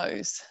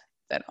knows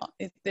that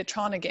they're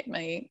trying to get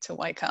me to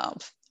wake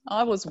up.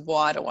 I was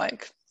wide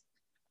awake.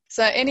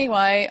 So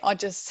anyway, I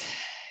just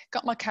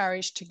got my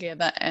courage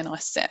together and I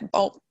sat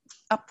bolt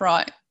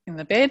upright in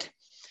the bed,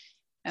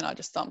 and I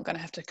just thought, I'm going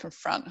to have to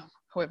confront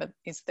whoever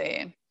is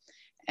there.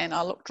 And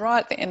I looked right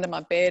at the end of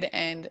my bed,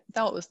 and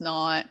though it was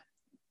night,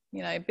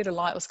 you know, a bit of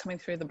light was coming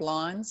through the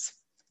blinds,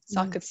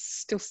 so I could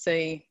still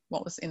see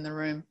what was in the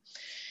room.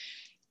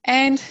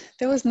 And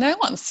there was no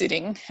one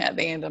sitting at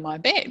the end of my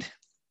bed.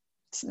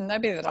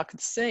 Nobody that I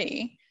could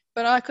see,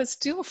 but I could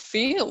still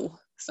feel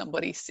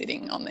somebody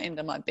sitting on the end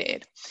of my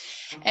bed.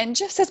 And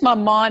just as my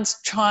mind's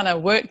trying to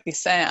work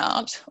this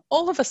out,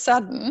 all of a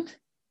sudden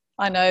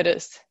I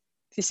noticed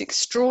this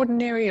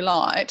extraordinary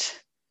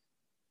light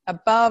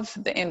above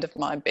the end of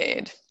my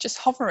bed, just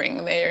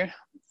hovering there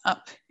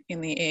up in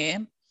the air.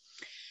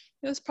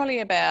 It was probably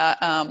about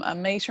 1.5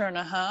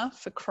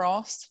 meters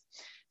across.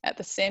 At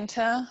the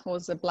centre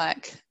was a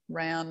black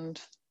round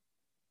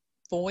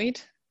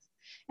void.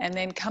 And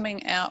then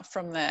coming out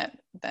from that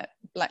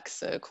black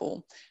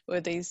circle were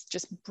these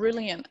just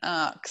brilliant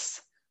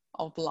arcs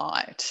of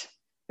light.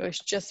 It was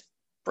just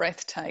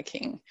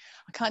breathtaking.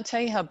 I can't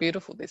tell you how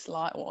beautiful this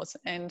light was.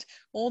 And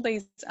all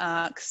these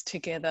arcs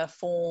together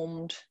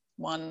formed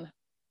one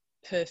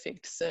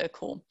perfect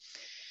circle.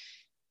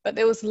 But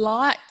there was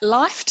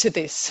life to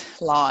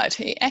this light.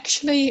 It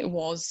actually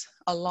was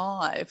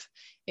alive.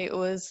 It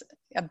was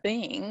a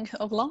being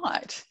of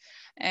light,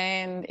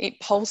 and it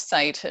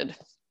pulsated.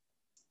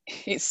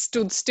 It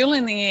stood still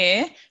in the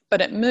air,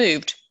 but it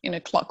moved in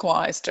a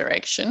clockwise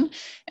direction,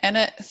 and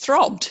it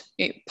throbbed,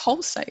 it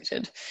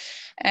pulsated.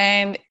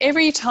 And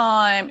every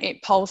time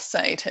it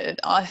pulsated,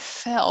 I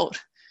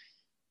felt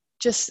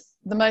just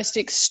the most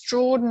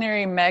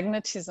extraordinary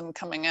magnetism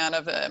coming out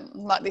of it,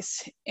 like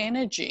this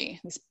energy,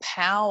 this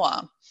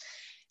power.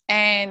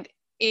 And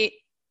it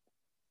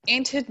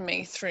entered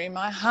me through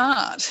my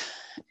heart,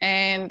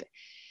 and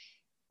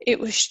it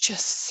was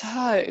just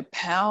so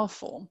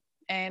powerful.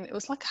 And it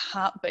was like a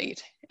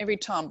heartbeat every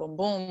time, boom,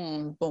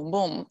 boom, boom,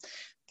 boom.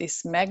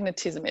 This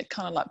magnetism, it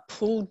kind of like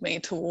pulled me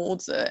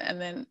towards it, and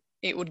then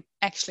it would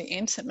actually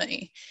enter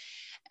me.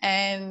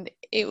 And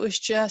it was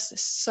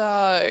just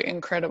so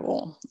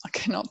incredible. I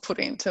cannot put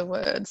into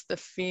words the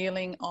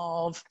feeling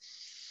of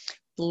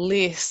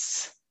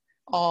bliss,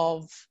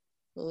 of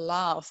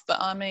love, but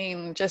I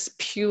mean just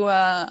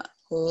pure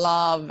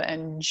love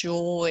and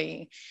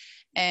joy.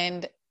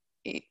 And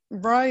it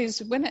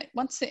rose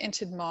once it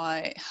entered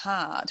my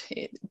heart,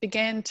 it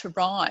began to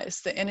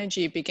rise. The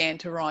energy began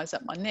to rise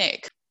up my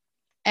neck.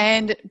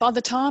 And by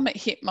the time it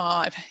hit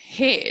my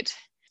head,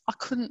 I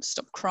couldn't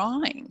stop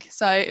crying.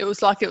 So it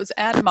was like it was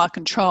out of my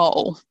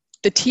control.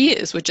 The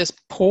tears were just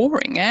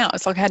pouring out.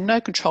 It's like I had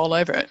no control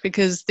over it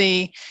because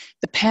the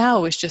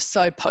power was just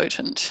so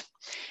potent.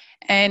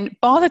 And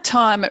by the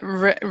time it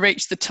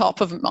reached the top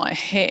of my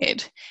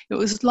head, it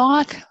was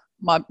like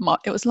my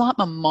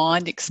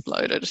mind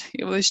exploded.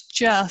 It was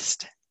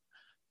just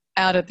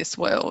out of this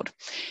world.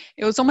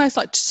 It was almost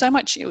like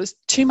it was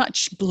too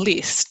much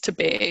bliss to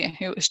bear.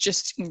 It was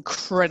just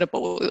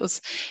incredible.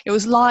 It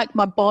was like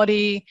my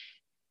body,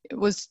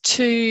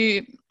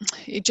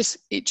 it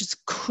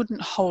just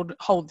couldn't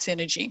hold this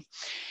energy.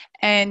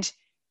 And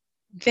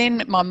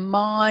then my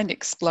mind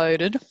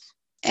exploded,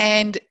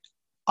 and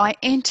I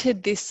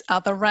entered this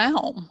other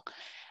realm,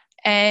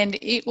 and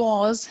it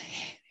was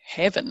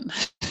heaven.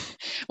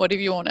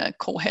 Whatever you want to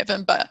call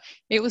heaven, but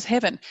it was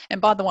heaven.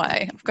 And by the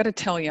way, I've got to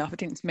tell you, I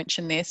didn't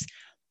mention this,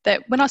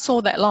 that when I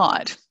saw that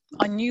light,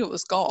 I knew it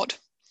was God.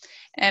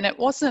 And it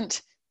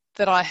wasn't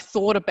that I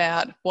thought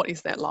about what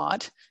is that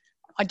light.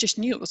 I just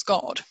knew it was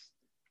God,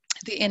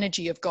 the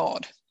energy of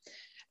God.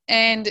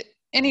 And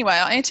anyway,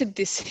 I entered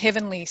this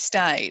heavenly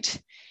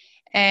state,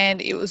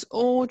 and it was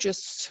all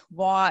just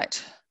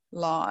white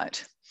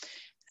light.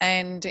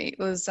 And it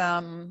was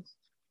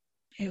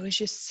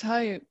just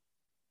so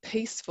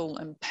peaceful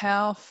and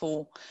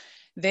powerful.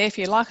 There, if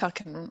you like, I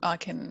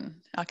can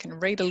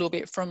read a little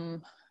bit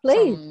from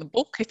the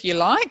book, if you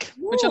like.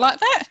 Yeah. Would you like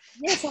that?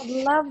 Yes, I'd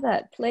love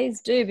that.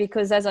 Please do,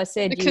 because as I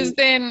said,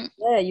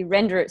 you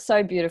render it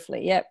so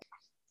beautifully. Yep.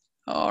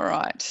 All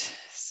right.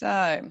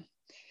 So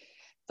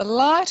the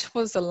light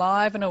was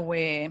alive and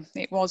aware.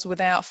 It was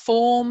without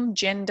form,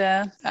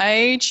 gender,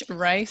 age,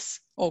 race,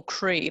 or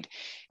creed.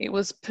 It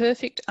was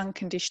perfect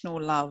unconditional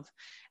love.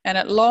 And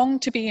it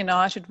longed to be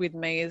united with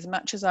me as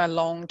much as I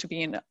longed to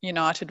be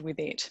united with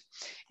it.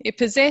 It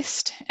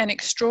possessed an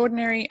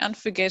extraordinary,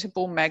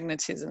 unforgettable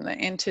magnetism that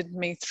entered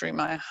me through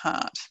my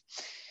heart.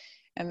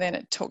 And then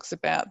it talks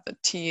about the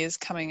tears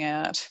coming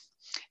out.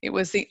 It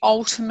was the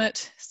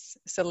ultimate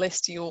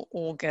celestial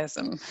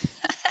orgasm.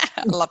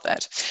 I love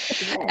that.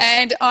 Yeah.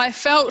 And I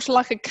felt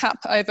like a cup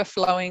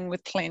overflowing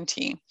with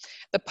plenty.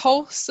 The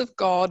pulse of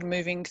God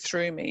moving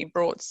through me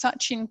brought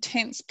such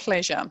intense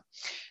pleasure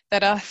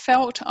that I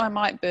felt I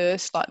might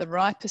burst like the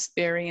ripest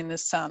berry in the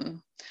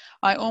sun.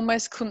 I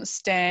almost couldn't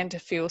stand to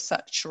feel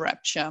such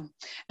rapture.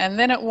 And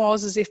then it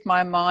was as if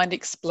my mind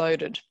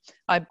exploded.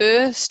 I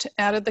burst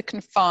out of the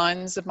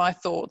confines of my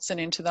thoughts and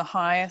into the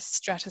highest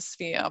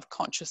stratosphere of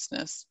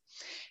consciousness.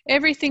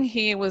 Everything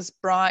here was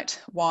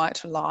bright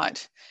white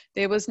light.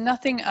 There was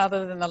nothing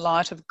other than the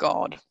light of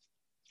God.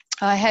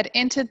 I had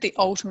entered the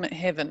ultimate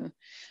heaven.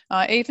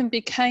 I even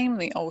became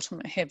the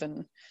ultimate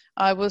heaven.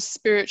 I was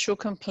spiritual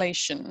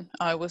completion.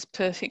 I was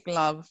perfect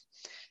love.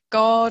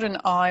 God and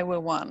I were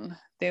one.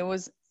 There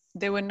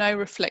were no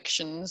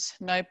reflections,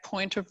 no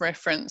point of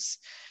reference.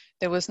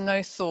 There was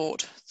no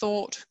thought.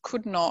 Thought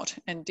could not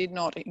and did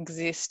not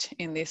exist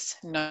in this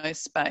no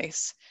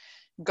space.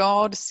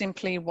 God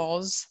simply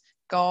was.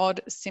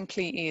 God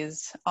simply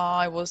is.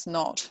 I was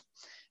not.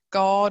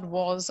 God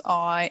was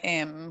I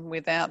am.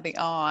 Without the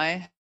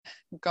I,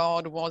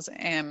 God was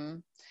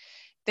am.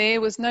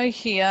 There was no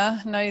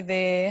here, no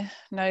there,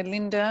 no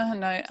Linda,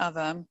 no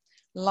other.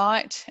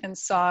 Light and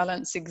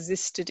silence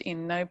existed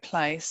in no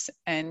place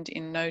and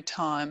in no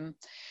time,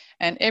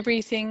 and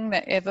everything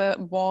that ever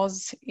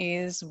was,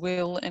 is,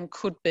 will, and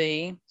could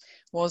be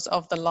was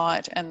of the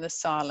light and the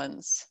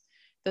silence.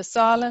 The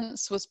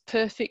silence was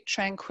perfect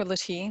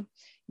tranquility,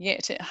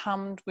 yet it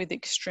hummed with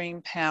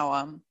extreme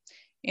power.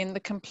 In the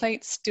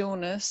complete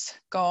stillness,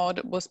 God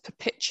was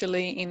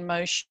perpetually in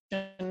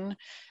motion.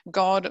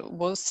 God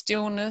was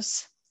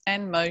stillness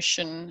and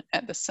motion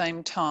at the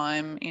same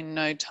time in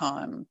no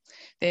time.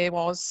 This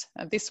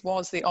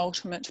was the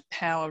ultimate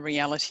power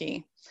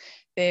reality.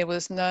 There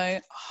was no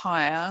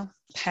higher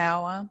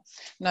power,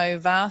 no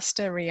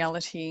vaster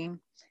reality,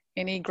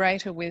 any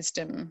greater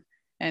wisdom,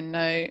 and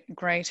no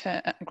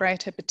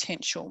greater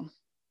potential.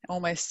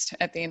 Almost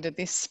at the end of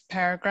this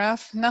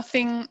paragraph,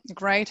 nothing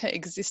greater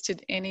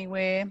existed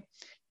anywhere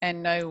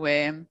and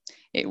nowhere.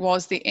 It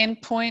was the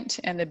end point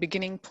and the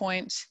beginning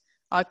point.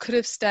 I could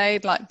have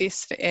stayed like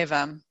this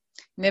forever,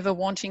 never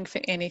wanting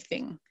for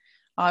anything.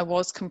 I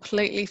was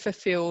completely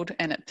fulfilled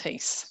and at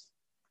peace.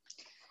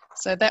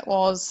 So that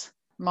was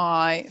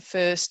my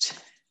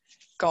first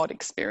God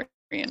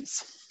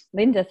experience.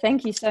 Linda,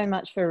 thank you so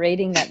much for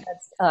reading that.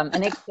 That's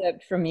an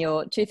excerpt from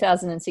your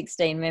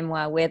 2016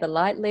 memoir, Where the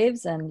Light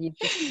Lives, and you've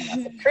just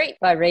given us a treat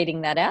by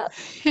reading that out.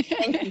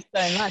 Thank you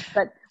so much.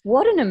 But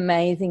what an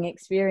amazing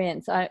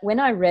experience. When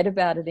I read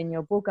about it in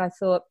your book, I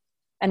thought,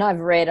 and I've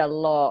read a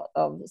lot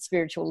of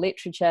spiritual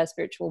literature,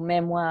 spiritual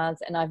memoirs,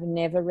 and I've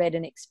never read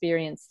an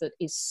experience that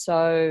is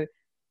so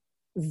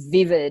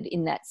vivid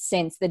in that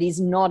sense, that is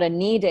not a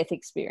near-death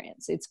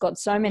experience. It's got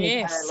so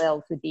many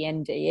parallels with the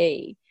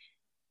NDE.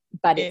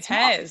 But it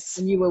has.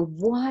 And you were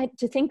wide,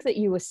 to think that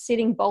you were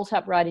sitting bolt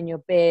upright in your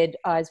bed,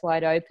 eyes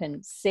wide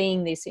open,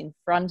 seeing this in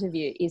front of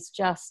you is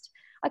just,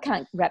 I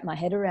can't wrap my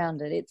head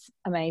around it. It's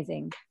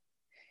amazing.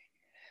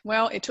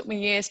 Well, it took me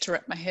years to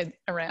wrap my head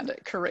around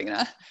it,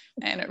 Karina,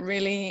 and it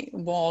really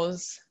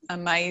was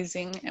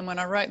amazing. And when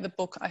I wrote the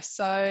book, I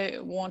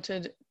so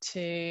wanted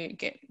to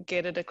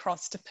get it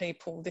across to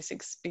people, this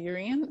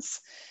experience,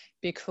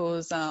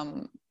 because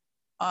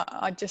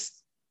I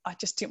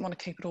just didn't want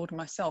to keep it all to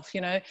myself.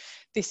 You know,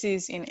 this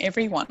is in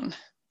everyone.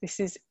 This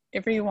is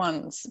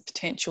everyone's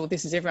potential.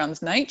 This is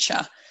everyone's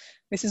nature.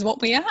 This is what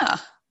we are.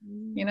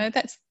 You know,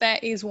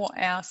 that is what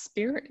our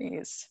spirit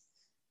is.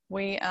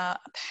 We are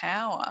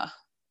power,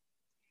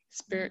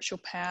 spiritual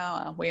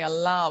power. We are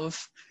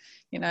love.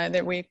 You know,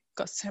 that we've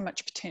got so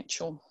much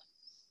potential.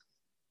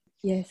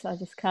 Yes, I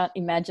just can't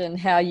imagine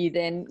how you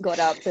then got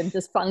up and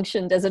just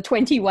functioned as a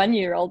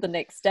 21-year-old the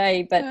next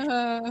day.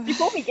 But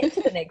before we get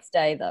to the next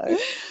day, though,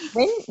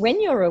 when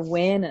your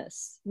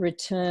awareness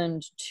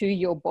returned to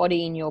your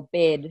body in your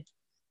bed,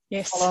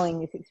 yes, following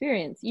this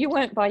experience, you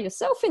weren't by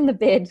yourself in the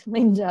bed,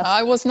 Linda.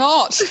 I was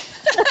not.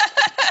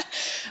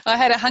 I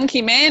had a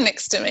hunky man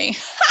next to me.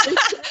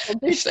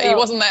 Actually, he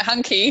wasn't that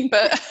hunky,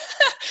 but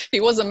he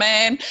was a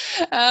man.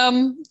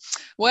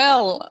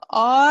 Well,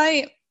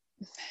 I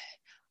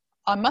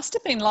must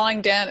have been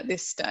lying down at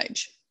this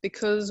stage,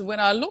 because when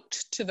I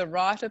looked to the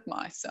right of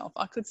myself,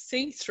 I could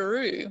see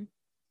through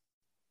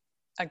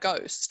a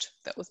ghost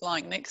that was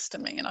lying next to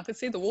me, and I could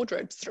see the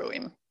wardrobes through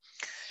him.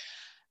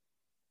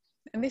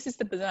 And this is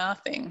the bizarre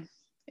thing.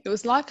 It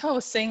was like I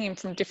was seeing him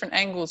from different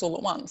angles all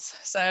at once.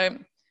 So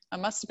I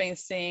must have been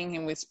seeing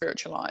him with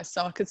spiritual eyes.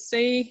 So I could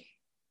see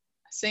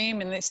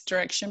him in this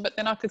direction, but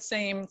then I could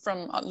see him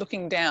from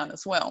looking down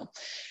as well.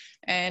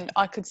 And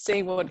I could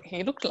see what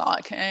he looked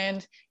like.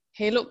 And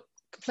he looked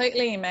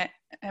completely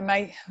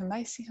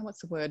amazing.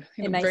 What's the word?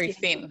 He looked very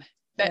thin.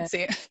 That's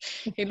it.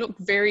 He looked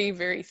very,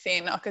 very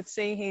thin. I could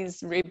see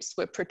his ribs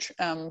were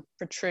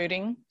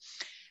protruding,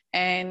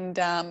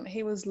 and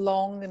he was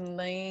long and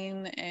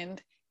lean,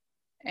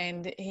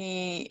 and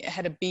he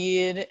had a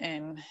beard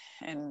and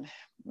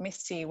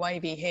messy,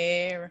 wavy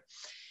hair.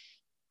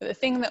 But the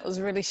thing that was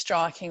really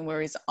striking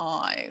were his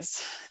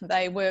eyes.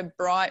 They were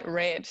bright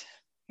red.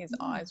 His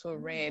eyes were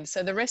red.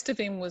 So the rest of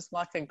him was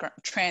like a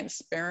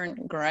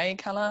transparent grey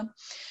colour,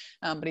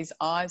 but his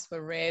eyes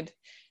were red,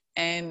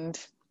 and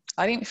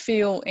I didn't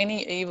feel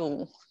any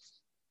evil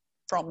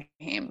from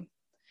him.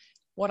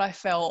 What I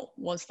felt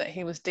was that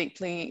he was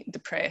deeply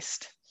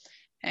depressed,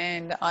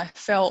 and I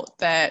felt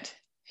that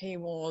he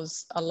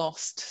was a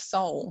lost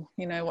soul.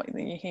 You know what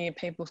you hear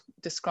people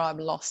describe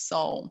lost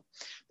soul,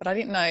 but I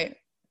didn't know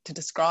to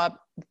describe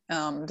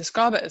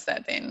it as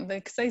that then,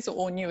 because these are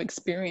all new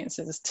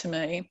experiences to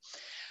me.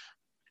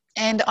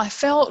 And I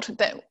felt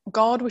that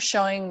God was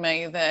showing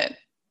me that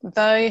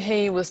though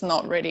he was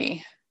not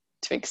ready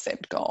to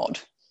accept God,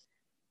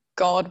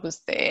 God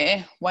was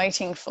there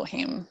waiting for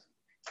him,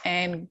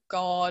 and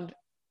God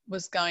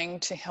was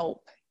going to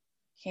help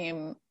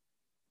him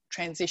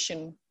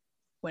transition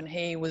when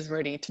he was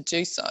ready to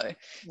do so. Yeah.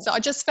 So I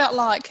just felt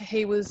like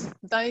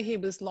though he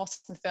was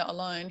lost and felt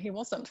alone, he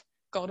wasn't.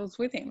 God was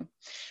with him.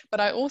 But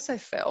I also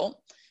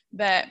felt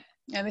that,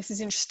 and this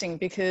is interesting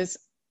because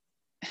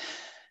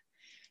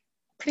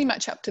pretty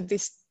much up to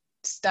this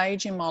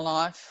stage in my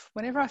life,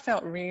 whenever I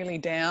felt really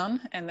down,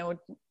 and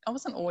I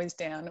wasn't always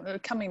down, it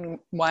would come in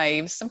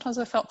waves. Sometimes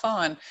I felt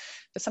fine,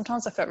 but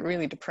sometimes I felt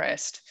really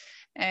depressed.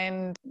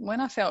 And when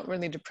I felt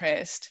really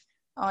depressed,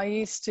 I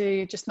used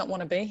to just not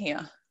want to be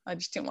here. I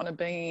just didn't want to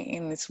be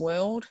in this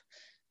world.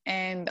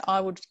 And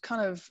I would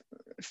kind of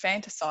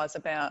fantasize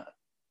about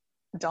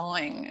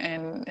dying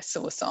and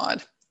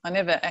suicide. I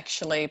never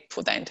actually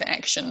put that into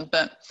action,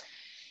 but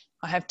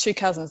I have 2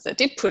 cousins that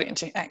did put it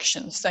into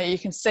action. So you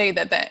can see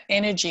that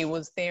energy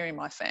was there in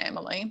my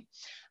family.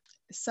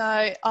 So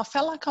I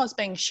felt like I was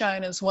being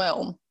shown as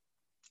well,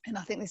 and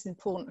I think this is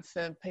important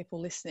for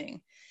people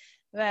listening,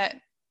 that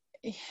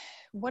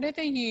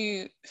whatever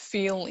you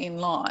feel in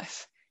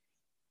life,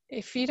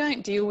 if you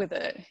don't deal with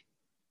it,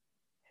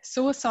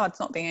 suicide's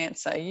not the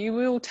answer. You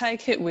will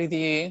take it with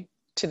you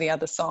to the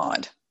other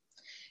side.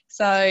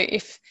 So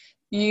if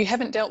you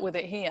haven't dealt with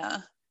it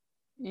here,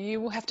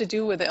 you will have to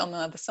deal with it on the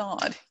other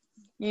side.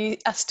 You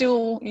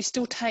still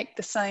take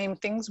the same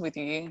things with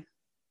you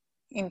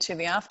into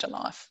the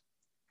afterlife.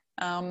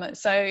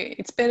 So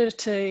it's better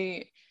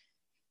to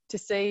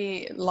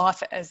see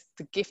life as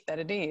the gift that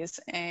it is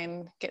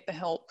and get the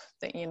help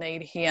that you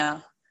need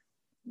here,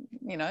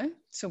 you know,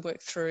 to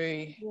work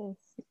through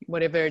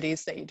whatever it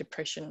is that your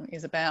depression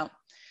is about.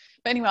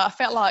 But anyway, I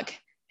felt like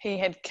he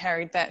had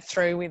carried that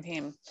through with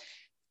him.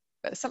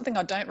 But something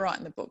I don't write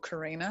in the book,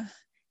 Karina,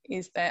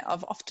 is that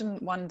I've often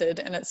wondered,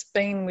 and it's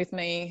been with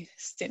me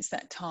since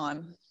that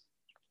time,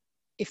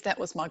 if that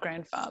was my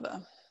grandfather.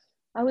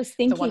 I was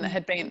thinking... The one that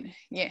had been,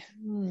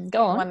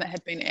 go on. The one that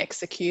had been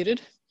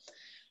executed.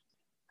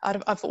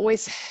 I've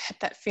always had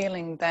that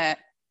feeling that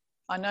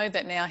I know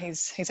that now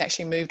he's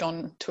actually moved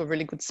on to a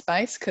really good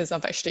space because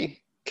I've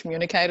actually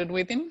communicated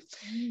with him.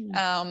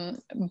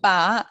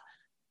 But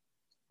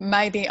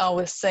maybe I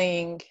was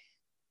seeing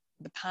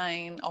the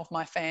pain of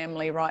my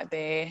family right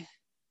there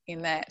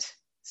in that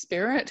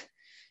spirit,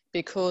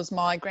 because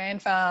my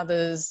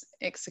grandfather's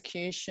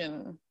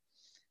execution,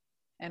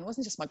 and it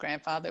wasn't just my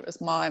grandfather, it was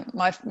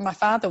my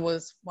father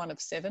was one of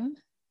 7,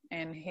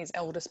 and his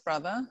eldest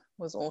brother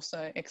was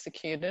also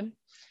executed,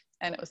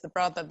 and it was the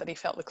brother that he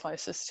felt the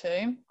closest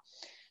to.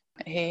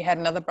 He had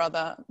another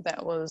brother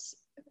that was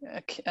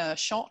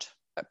shot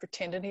but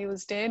pretended he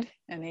was dead,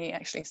 and he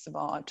actually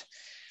survived.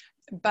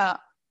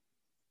 But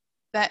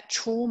that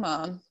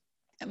trauma,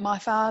 my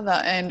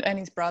father and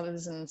his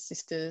brothers and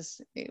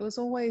sisters, it was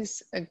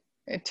always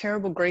a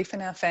terrible grief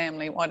in our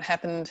family what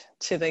happened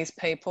to these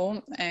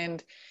people,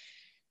 and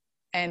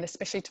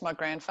especially to my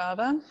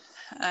grandfather.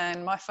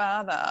 And my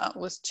father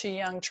was too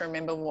young to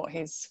remember what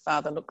his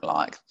father looked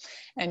like.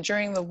 And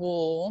during the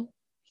war,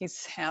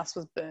 his house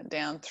was burnt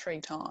down 3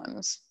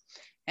 times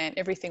and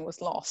everything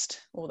was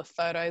lost. All the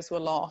photos were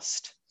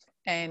lost,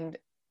 and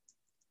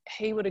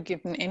he would have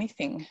given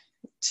anything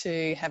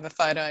to have a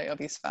photo of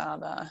his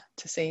father,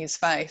 to see his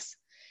face.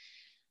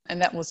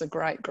 And that was a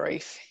great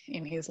grief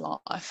in his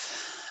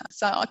life.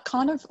 So I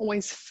kind of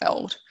always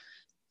felt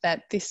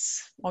that I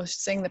was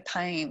seeing the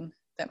pain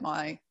that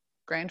my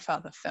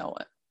grandfather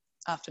felt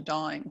after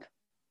dying.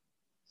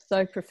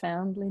 So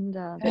profound,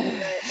 Linda, that you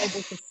were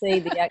able to see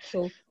the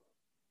actual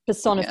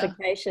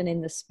personification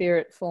in the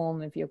spirit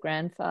form of your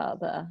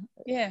grandfather.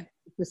 Yeah.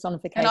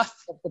 Personification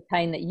of the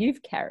pain that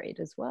you've carried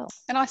as well.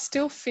 And I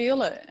still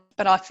feel it,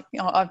 but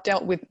I've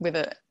dealt with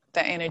it,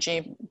 that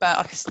energy, but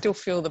I can still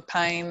feel the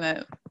pain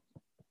that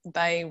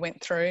they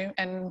went through,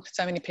 and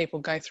so many people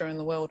go through in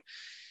the world.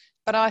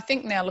 But I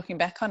think now, looking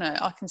back on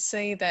it, I can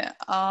see that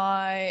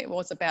I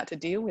was about to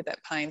deal with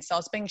that pain. So I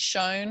was being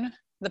shown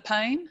the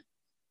pain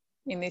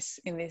in this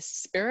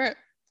spirit,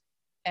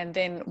 and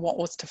then what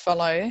was to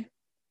follow,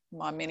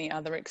 my many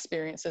other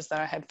experiences that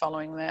I had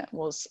following that,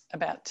 was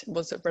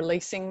it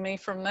releasing me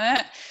from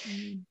that.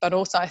 But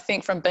also I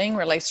think from being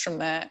released from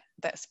that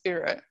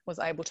spirit was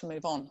able to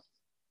move on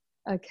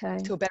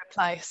to a better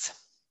place.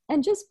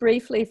 And just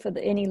briefly, for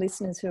any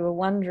listeners who are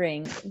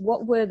wondering,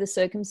 what were the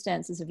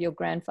circumstances of your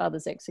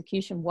grandfather's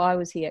execution? Why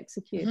was he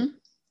executed?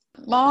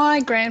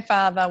 My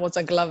grandfather was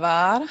a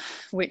glavar,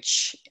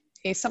 which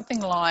is something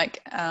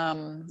like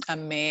a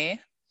mayor,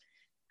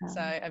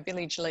 so a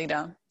village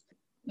leader.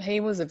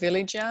 He was a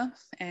villager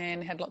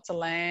and had lots of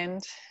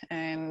land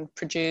and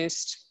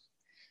produced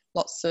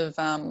lots of,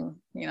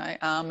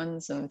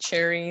 almonds and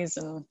cherries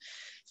and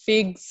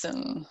figs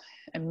and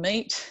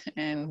meat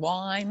and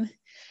wine.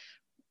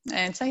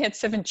 And so he had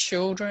 7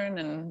 children,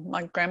 and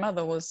my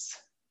grandmother was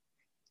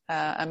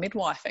a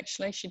midwife,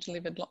 actually. She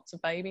delivered lots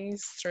of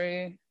babies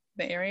through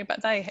the area,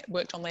 but they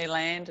worked on their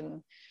land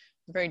and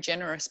very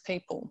generous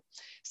people.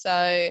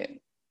 So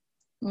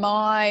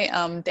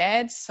my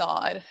dad's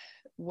side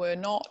were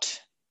not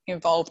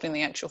involved in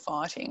the actual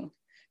fighting.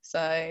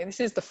 So this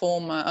is the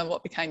former of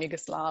what became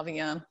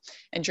Yugoslavia,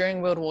 and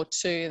during World War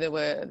II there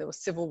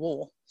was civil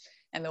war,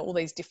 and there were all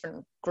these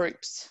different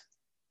groups,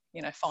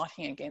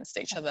 fighting against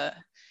each other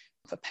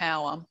for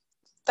power.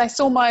 They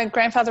saw my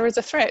grandfather as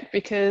a threat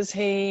because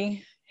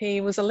he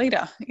was a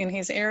leader in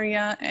his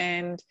area,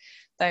 and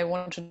they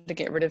wanted to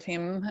get rid of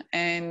him.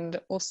 And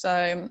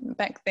also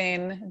back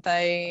then,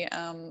 the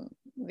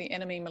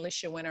enemy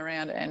militia went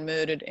around and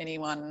murdered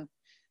anyone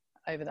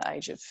over the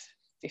age of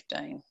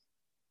 15.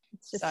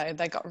 So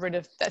they got rid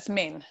of, that's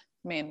men,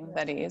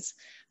 that is,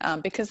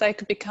 because they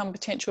could become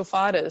potential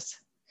fighters.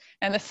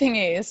 And the thing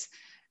is,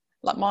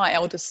 like my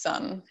eldest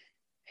son,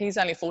 he's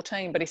only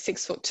 14, but he's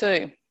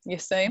 6'2", you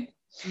see.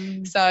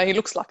 So he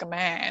looks like a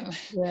man.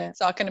 Yeah.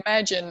 So I can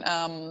imagine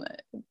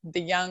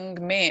the young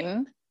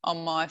men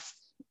in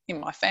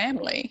my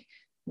family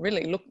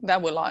really they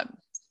were like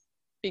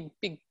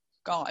big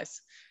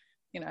guys.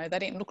 They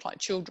didn't look like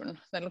children.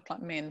 They looked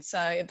like men.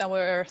 So they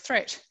were a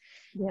threat.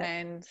 Yeah.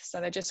 And so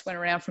they just went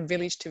around from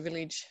village to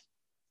village,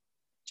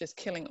 just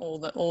killing all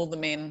the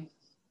men,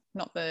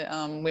 not the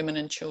women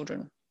and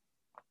children.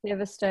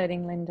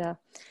 Devastating, Linda.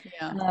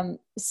 Yeah.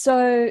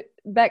 So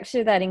back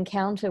to that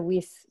encounter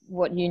with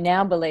what you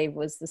now believe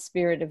was the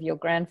spirit of your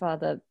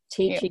grandfather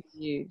teaching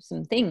you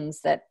some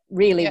things that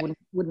really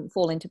wouldn't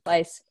fall into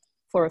place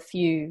for a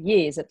few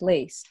years at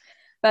least.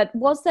 But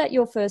was that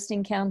your first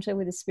encounter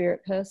with a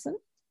spirit person?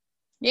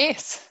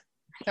 Yes,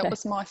 that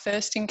was my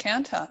first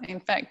encounter. In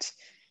fact,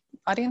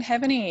 I didn't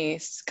have any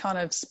kind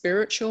of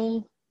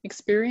spiritual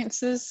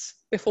experiences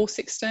before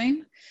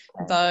 16,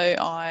 though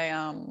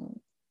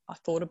I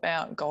thought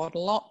about God a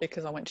lot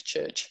because I went to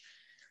church.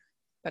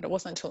 But it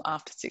wasn't until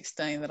after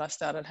 16 that I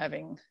started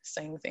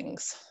seeing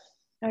things.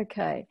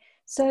 Okay.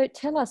 So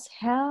tell us,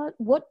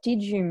 what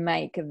did you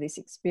make of this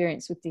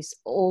experience with this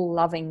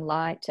all-loving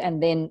light,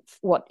 and then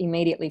what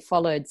immediately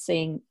followed,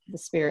 seeing the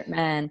spirit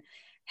man?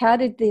 How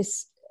did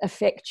this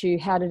affect you?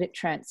 How did it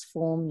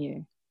transform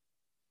you?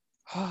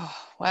 Oh,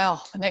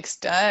 well, the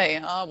next day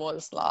I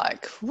was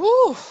like,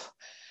 whoo.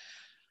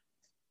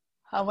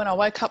 When I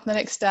woke up the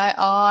next day,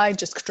 I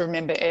just could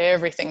remember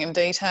everything in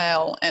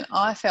detail, and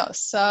I felt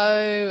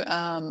so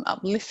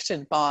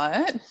uplifted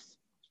by it.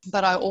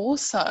 But I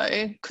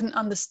also couldn't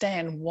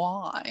understand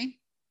why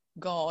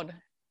God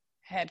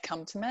had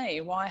come to me.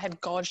 Why had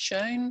God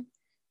shown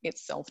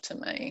itself to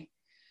me?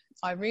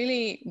 I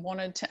really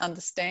wanted to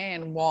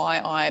understand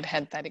why I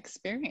had that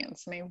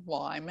experience. I mean,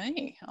 why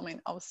me? I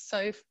mean, I was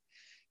so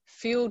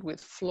filled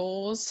with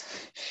flaws.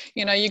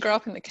 You grow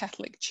up in the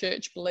Catholic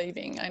Church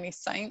believing only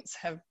saints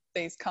have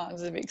these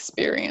kinds of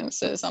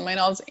experiences. I mean,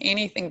 I was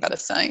anything but a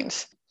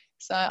saint.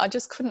 So I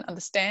just couldn't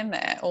understand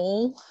that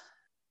all.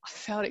 I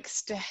felt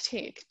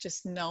ecstatic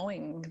just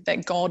knowing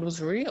that God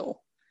was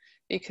real,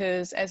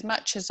 because as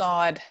much as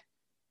I'd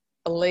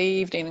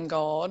believed in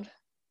God,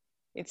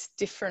 it's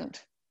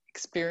different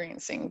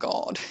experiencing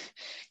God.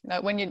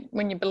 When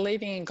you're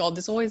believing in God,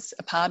 there's always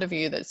a part of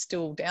you that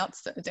still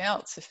doubts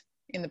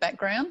in the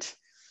background.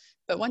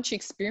 But once you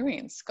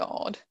experience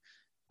God,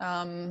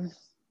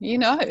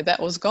 that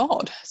was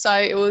God. So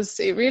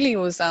it really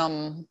was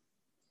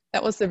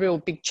that was the real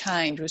big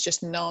change, was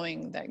just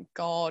knowing that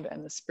God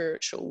and the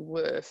spiritual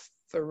were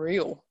for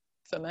real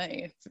for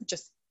me. It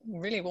just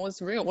really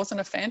was real. It wasn't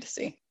a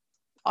fantasy.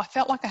 I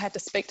felt like I had to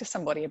speak to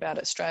somebody about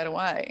it straight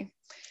away.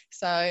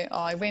 So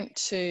I went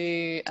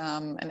to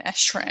an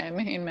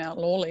ashram in Mount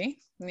Lawley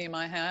near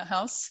my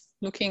house,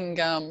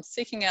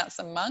 seeking out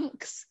some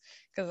monks,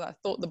 because I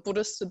thought the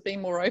Buddhists would be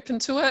more open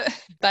to it.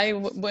 They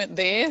weren't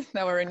there.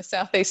 They were in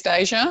Southeast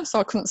Asia, so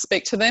I couldn't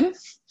speak to them.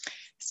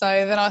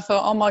 So then I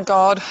thought, oh my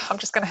God, I'm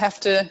just going to have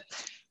to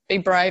be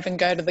brave and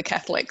go to the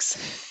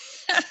Catholics.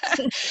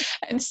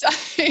 And so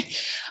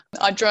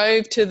I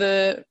drove to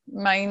the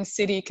main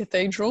city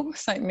cathedral,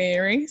 St.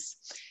 Mary's,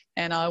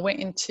 and I went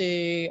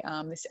into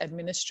this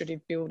administrative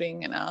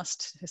building and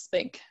asked to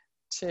speak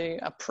to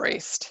a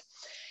priest.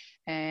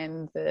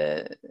 And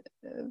the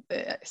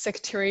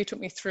secretary took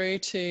me through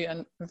to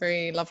a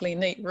very lovely,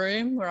 neat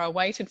room where I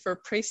waited for a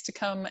priest to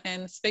come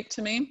and speak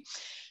to me.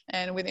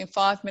 And within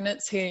 5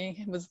 minutes,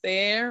 he was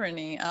there, and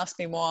he asked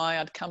me why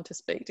I'd come to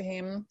speak to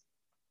him.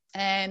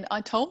 And I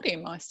told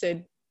him, I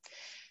said,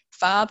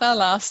 Father,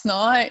 last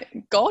night,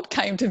 God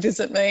came to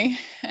visit me.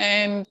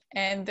 And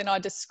then I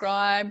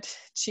described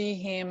to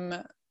him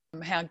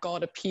how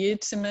God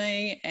appeared to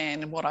me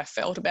and what I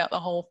felt about the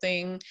whole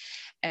thing,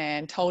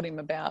 and told him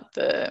about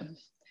the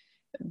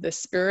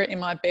spirit in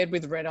my bed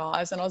with red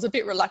eyes. And I was a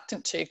bit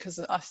reluctant to, because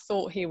I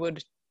thought he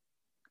would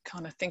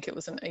kind of think it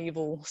was an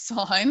evil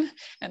sign,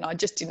 and I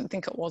just didn't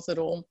think it was at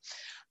all.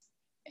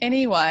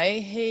 Anyway,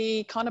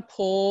 he kind of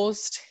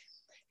paused.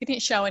 He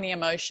didn't show any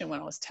emotion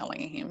when I was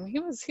telling him. He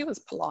was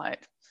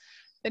polite,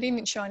 but he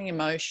didn't show any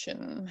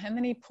emotion. And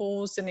then he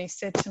paused and he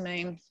said to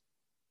me,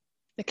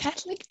 "The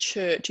Catholic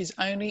Church is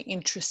only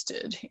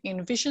interested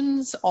in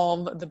visions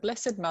of the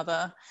Blessed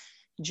Mother,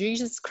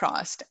 Jesus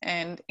Christ,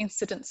 and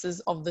incidences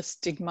of the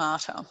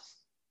stigmata."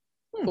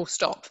 Full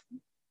stop.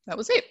 That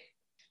was it.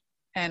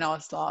 And I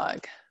was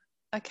like,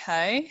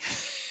 okay.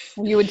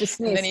 You were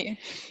dismissed.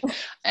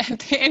 And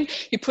then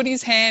he put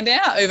his hand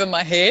out over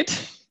my head,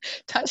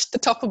 touched the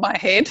top of my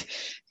head,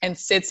 and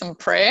said some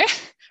prayer.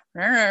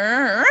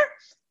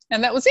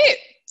 And that was it.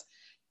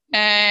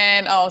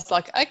 And I was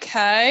like,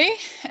 okay.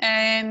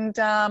 And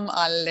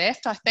I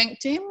left. I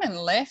thanked him and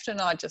left.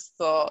 And I just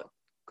thought,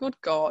 good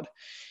God,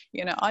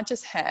 I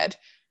just had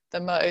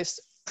the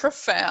most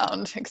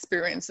profound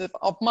experience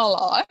of my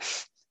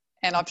life.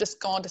 And I've just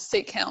gone to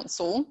seek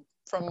counsel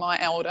from my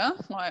elder,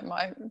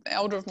 my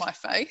elder of my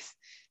faith.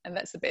 And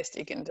that's the best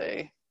you can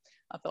do.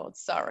 I thought,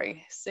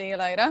 sorry, see you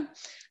later.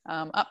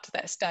 Up to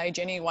that stage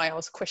anyway, I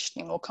was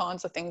questioning all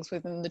kinds of things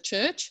within the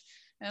church.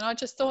 And I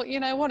just thought, you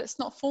know what, it's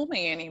not for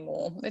me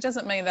anymore. It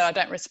doesn't mean that I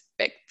don't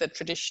respect the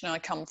tradition I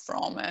come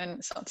from. And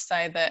it's not to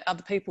say that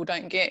other people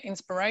don't get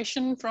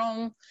inspiration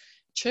from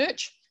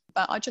church.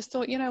 But I just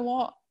thought, you know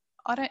what,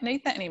 I don't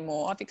need that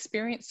anymore. I've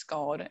experienced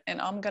God,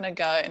 and I'm going to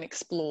go and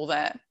explore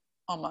that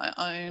on my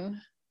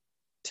own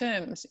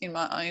terms, in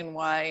my own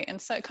way. And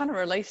so it kind of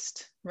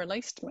released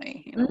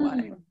me in a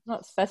way.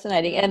 That's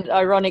fascinating. And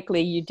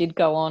ironically, you did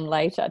go on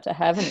later to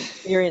have an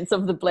experience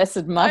of the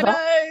Blessed Mother. I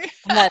know.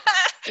 And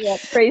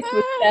that priest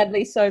was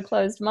sadly so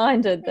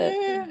closed-minded that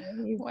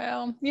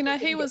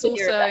he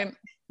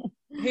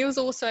was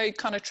also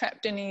kind of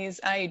trapped in his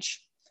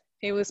age.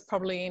 He was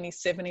probably in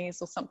his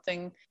 70s or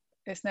something.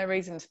 There's no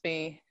reason to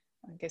be,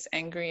 I guess,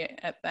 angry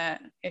at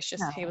that. It's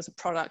just he was a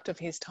product of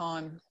his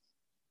time.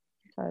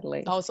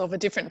 Totally. I was of a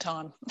different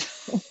time.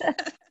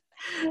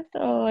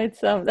 Oh, it's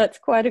that's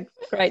quite a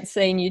great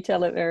scene. You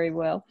tell it very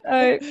well.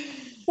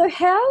 So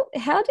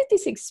how did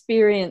this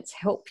experience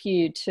help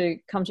you to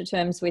come to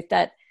terms with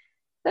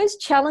those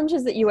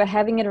challenges that you were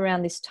having at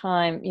around this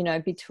time,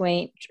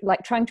 between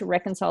like trying to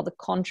reconcile the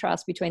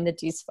contrast between the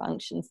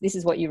dysfunctions? This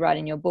is what you write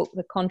in your book,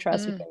 the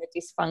contrast between the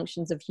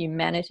dysfunctions of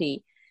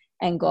humanity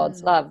and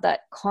God's love.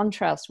 That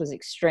contrast was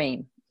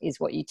extreme, is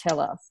what you tell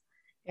us.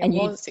 It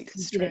was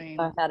extreme. You didn't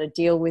know how to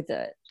deal with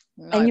it.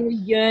 No. And you were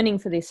yearning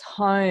for this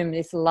home,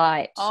 this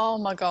light. Oh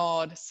my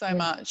God, so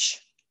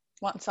much.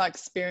 Once I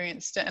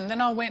experienced it. And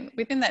then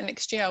within that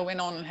next year, I went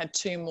on and had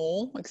 2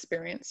 more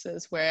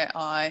experiences where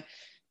I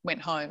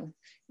went home.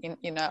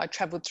 I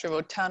travelled through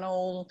a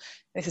tunnel.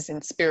 This is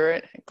in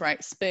spirit, at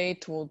great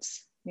speed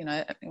towards,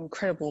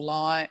 incredible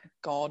light,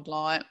 God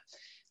light.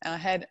 And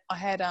I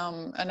had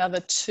another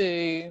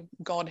 2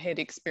 Godhead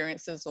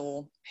experiences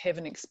or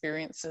heaven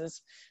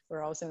experiences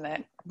where I was in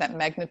that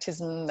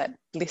magnetism, that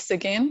bliss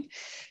again.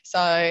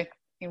 So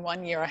in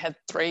 1 year I had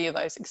 3 of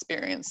those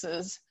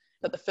experiences,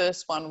 but the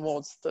first one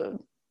was the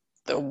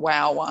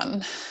wow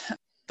one,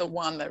 the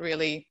one that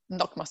really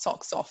knocked my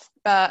socks off.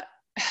 But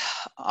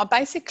I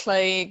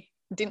basically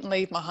didn't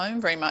leave my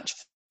home very much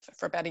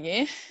for about a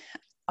year.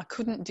 I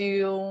couldn't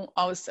deal.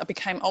 I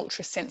became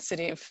ultra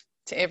sensitive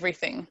to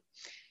everything.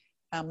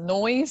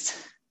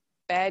 Noise,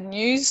 bad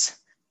news.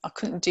 I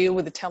couldn't deal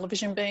with the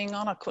television being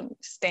on. I couldn't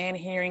stand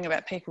hearing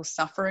about people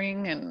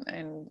suffering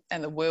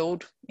and the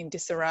world in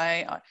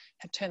disarray. I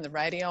had to turn the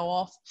radio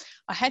off.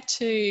 I had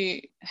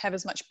to have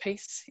as much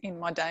peace in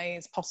my day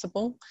as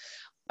possible.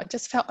 I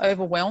just felt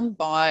overwhelmed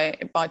by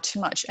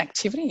too much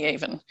activity,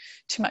 even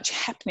too much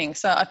happening.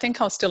 So I think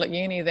I was still at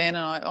uni then,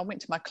 and I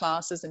went to my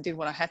classes and did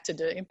what I had to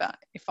do. But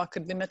if I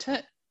could limit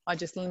it, I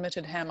just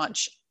limited how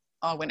much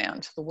I went out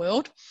into the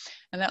world.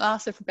 And that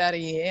lasted for about a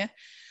year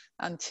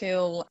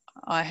until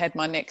I had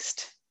my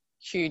next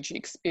huge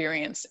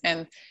experience.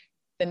 And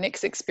the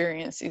next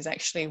experience is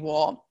actually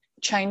what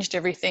changed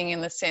everything,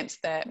 in the sense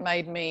that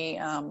made me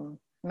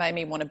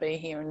want to be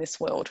here in this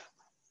world.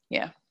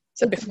 Yeah.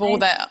 So before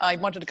that, I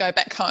wanted to go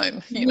back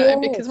home,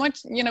 because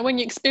once, when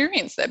you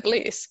experience that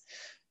bliss,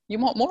 you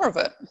want more of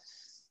it.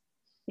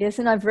 Yes,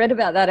 and I've read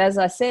about that, as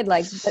I said,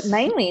 but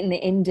mainly in the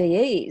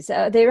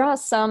NDEs. There are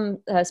some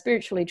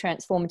spiritually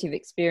transformative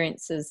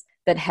experiences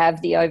that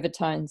have the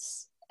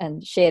overtones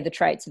and share the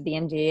traits of the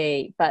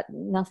NDE, but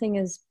nothing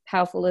as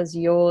powerful as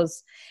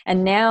yours.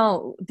 And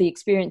now the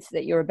experience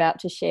that you're about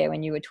to share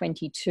when you were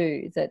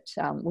 22, that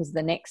was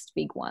the next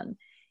big one,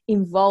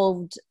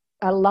 involved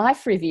a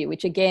life review,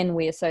 which again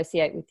we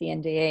associate with the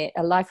NDE,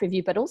 a life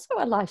review, but also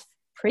a life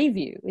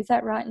preview. Is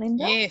that right,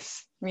 Linda?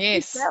 Yes.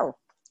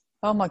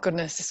 Oh my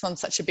goodness, this one's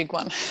such a big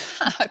one.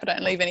 I hope I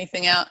don't leave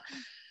anything out.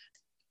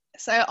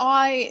 So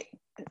I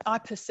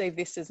perceive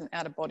this as an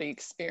out-of-body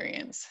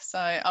experience. So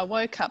I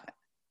woke up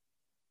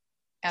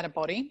out of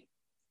body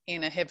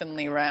in a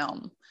heavenly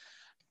realm.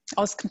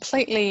 I was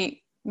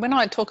completely, when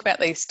I talk about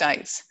these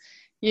states,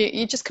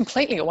 you're just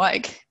completely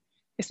awake.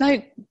 It's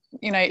no,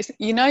 you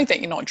know that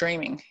you're not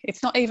dreaming.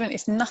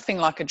 It's nothing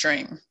like a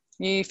dream.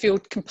 You feel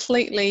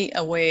completely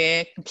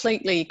aware,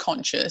 completely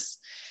conscious,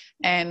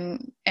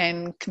 and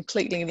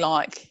completely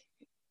like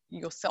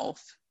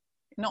yourself.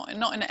 Not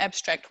in an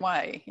abstract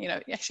way.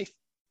 It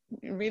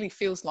really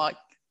feels like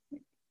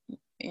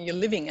you're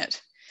living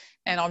it.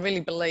 And I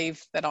really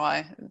believe that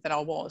I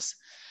was.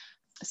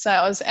 So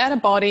I was out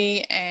of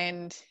body,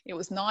 and it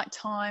was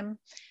nighttime,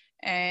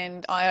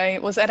 and I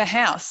was at a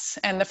house,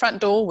 and the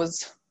front door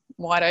was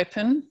wide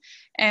open,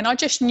 and I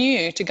just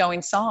knew to go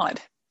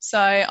inside. So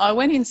I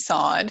went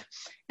inside,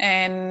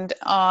 and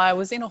I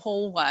was in a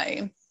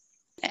hallway,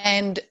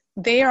 and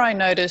there I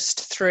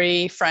noticed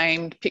 3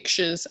 framed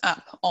pictures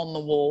up on the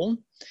wall,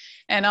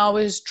 and I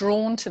was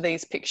drawn to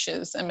these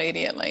pictures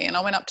immediately. And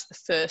I went up to the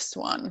first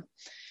one,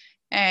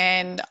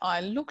 and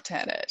I looked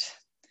at it,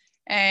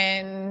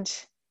 and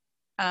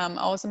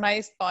I was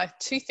amazed by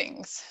 2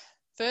 things.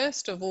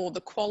 First of all, the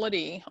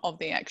quality of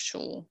the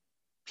actual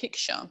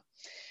picture.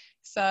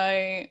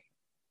 So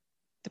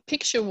the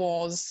picture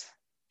was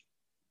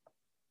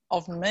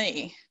of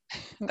me.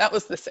 That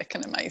was the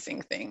second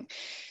amazing thing.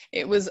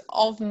 It was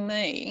of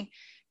me,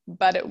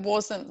 but it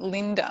wasn't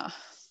Linda.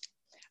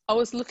 I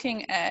was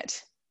looking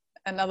at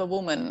another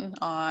woman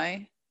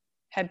I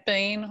had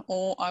been,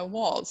 or I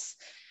was.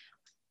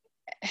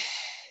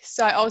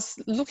 So I was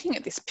looking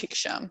at this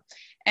picture,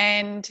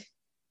 and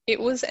it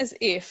was as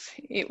if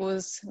it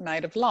was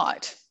made of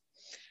light,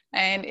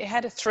 and it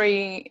had a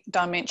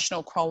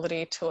 3-dimensional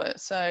quality to it,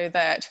 so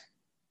that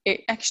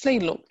it actually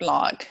looked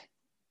like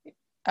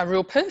a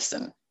real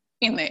person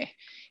in there.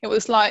 It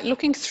was like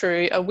looking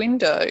through a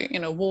window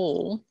in a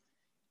wall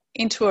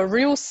into a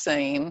real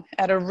scene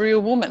at a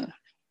real woman,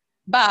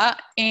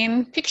 but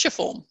in picture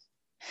form.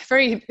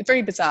 Very,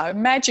 very bizarre,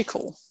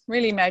 magical,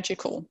 really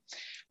magical.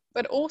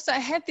 But also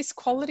it had this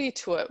quality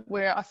to it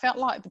where I felt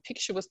like the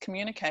picture was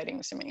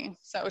communicating to me.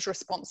 So it was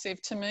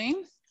responsive to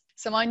me.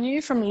 So I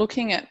knew from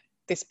looking at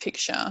this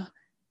picture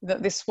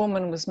that this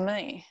woman was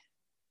me,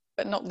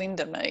 but not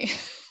Linda me.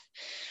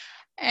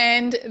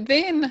 And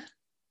then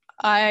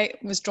I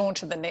was drawn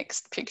to the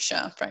next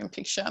picture, frame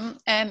picture,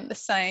 and the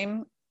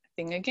same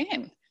thing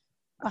again.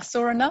 I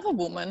saw another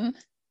woman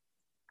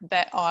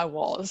that I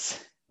was,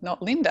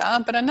 not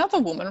Linda, but another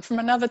woman from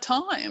another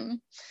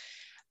time.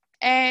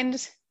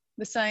 And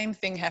the same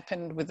thing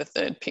happened with the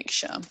third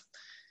picture.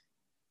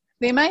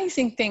 The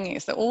amazing thing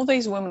is that all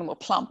these women were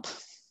plump.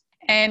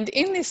 And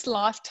in this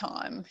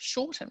lifetime,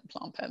 short and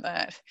plump at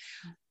that,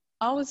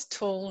 I was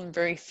tall and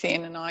very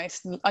thin, and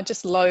I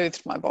just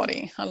loathed my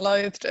body. I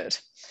loathed it.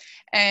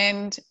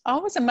 And I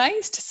was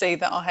amazed to see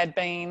that I had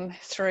been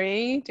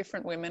 3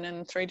 different women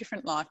in 3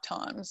 different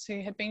lifetimes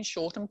who had been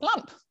short and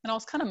plump. And I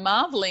was kind of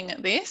marveling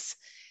at this.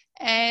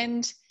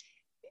 And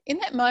in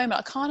that moment,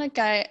 I kind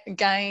of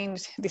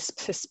gained this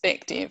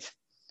perspective.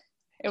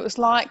 It was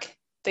like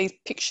these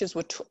pictures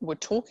were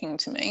talking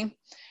to me,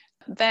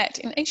 that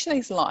in each of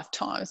these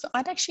lifetimes,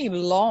 I'd actually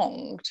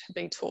longed to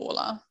be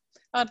taller.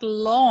 I'd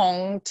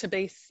longed to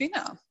be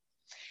thinner.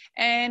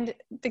 And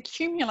the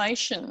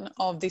accumulation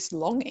of this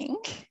longing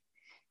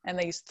and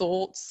these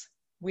thoughts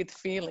with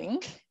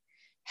feeling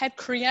had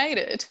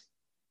created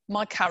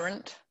my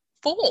current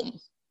form.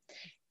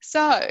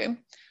 So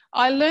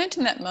I learned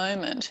in that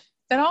moment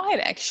that I had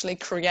actually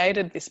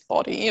created this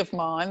body of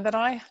mine that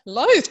I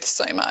loathed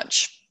so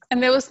much,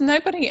 and there was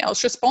nobody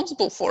else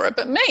responsible for it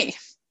but me.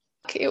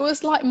 It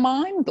was like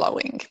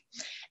mind-blowing.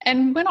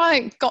 And when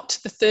I got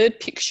to the third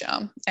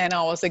picture, and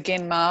I was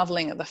again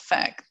marvelling at the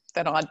fact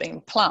that I'd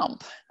been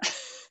plump,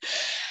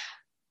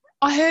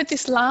 I heard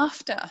this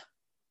laughter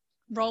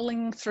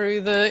rolling through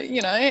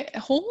the,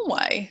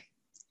 hallway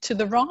to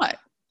the right.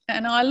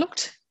 And I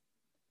looked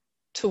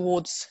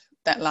towards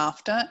that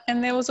laughter,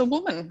 and there was a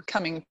woman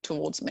coming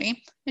towards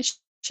me. And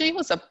she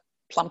was a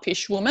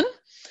plumpish woman,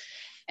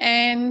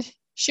 and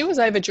she was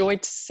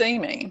overjoyed to see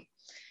me.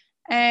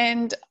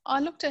 And I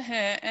looked at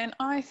her,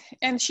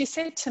 and she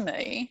said to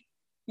me,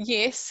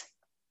 "Yes,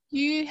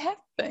 you have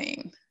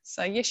been.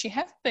 So yes, you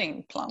have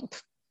been plump."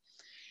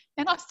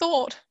 And I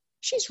thought,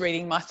 she's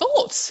reading my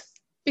thoughts,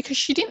 because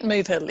she didn't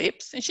move her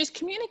lips, and she's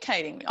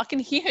communicating. I can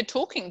hear her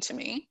talking to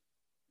me,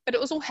 but it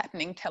was all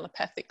happening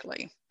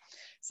telepathically.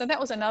 So that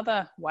was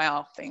another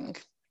wow thing.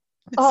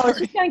 Oh, I was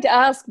just going to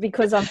ask,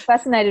 because I'm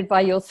fascinated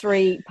by your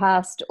 3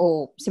 past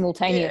or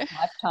simultaneous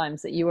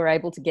lifetimes that you were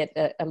able to get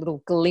a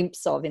little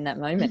glimpse of in that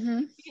moment. Mm-hmm.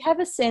 Do you have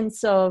a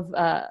sense of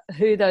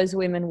who those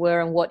women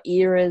were and what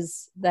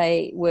eras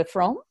they were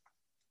from?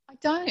 I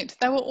don't.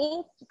 They were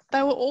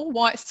all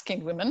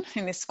white-skinned women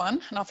in this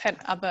one, and I've had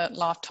other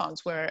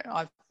lifetimes where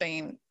I've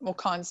been all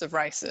kinds of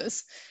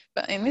races,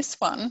 but in this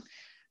one,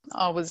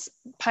 I was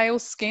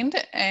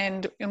pale-skinned,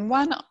 and in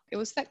one, it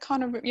was that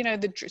kind of,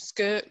 the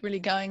skirt really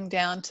going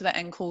down to the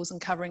ankles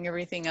and covering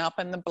everything up,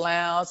 and the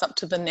blouse up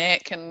to the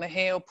neck, and the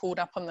hair pulled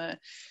up on the...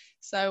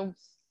 So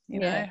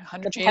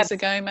 100 years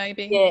ago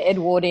maybe. Yeah,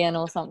 Edwardian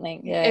or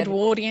something. Yeah,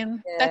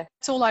 Edwardian. Yeah.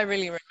 That's all I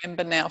really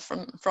remember now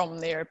from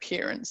their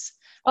appearance.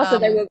 So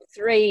they were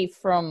 3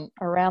 from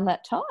around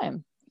that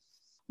time.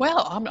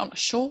 Well, I'm not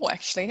sure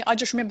actually. I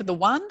just remember the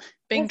one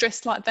being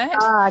dressed like that.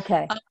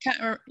 Okay.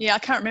 I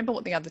can't remember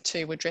what the other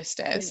 2 were dressed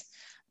as.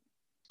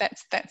 Yeah.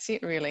 That's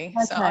it really.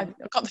 Okay. So I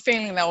got the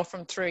feeling they were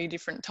from 3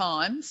 different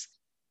times.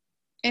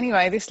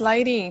 Anyway, this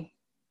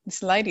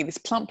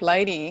plump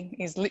lady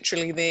is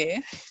literally there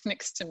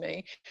next to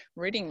me,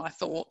 reading my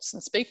thoughts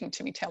and speaking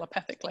to me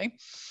telepathically.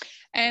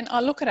 And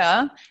I look at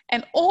her,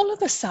 and all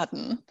of a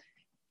sudden,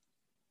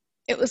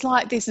 it was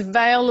like this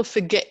veil of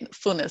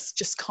forgetfulness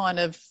just kind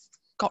of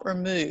got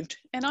removed.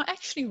 And I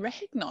actually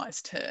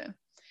recognised her.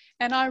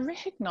 And I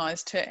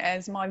recognised her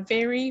as my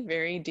very,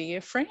 very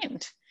dear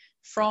friend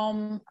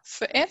from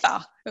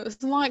forever. It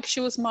was like she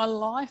was my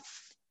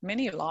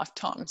many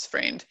lifetimes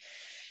friend.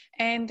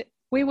 And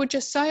we were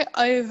just so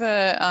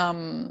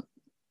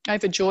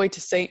overjoyed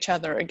to see each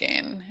other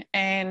again.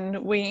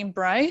 And we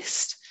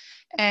embraced,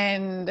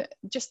 and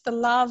just the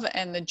love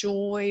and the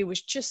joy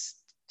was just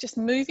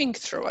moving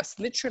through us,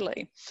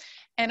 literally.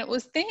 And it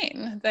was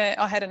then that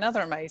I had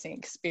another amazing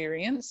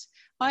experience.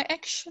 I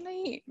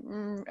actually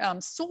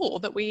saw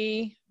that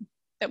we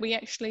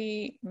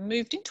actually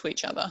moved into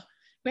each other.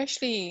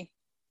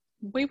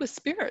 We were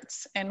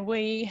spirits, and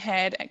we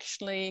had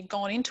actually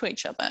gone into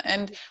each other,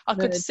 and I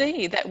could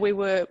see that we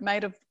were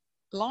made of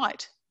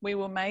light. We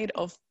were made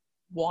of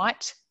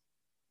white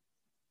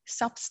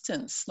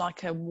substance,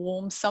 like a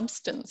warm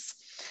substance.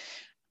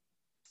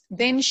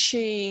 Then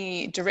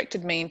she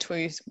directed me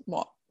into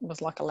what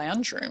was like a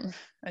lounge room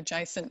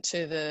adjacent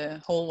to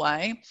the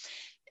hallway,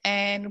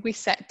 and we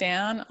sat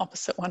down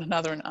opposite one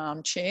another in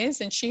armchairs,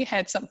 and she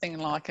had something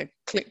like a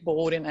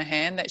clipboard in her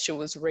hand that she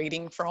was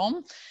reading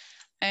from.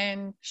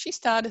 And she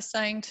started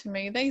saying to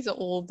me, these are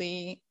all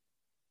the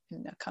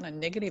kind of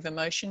negative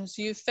emotions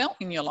you've felt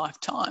in your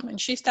lifetime.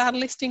 And she started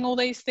listing all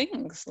these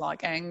things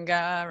like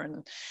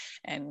anger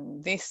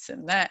and this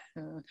and that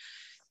and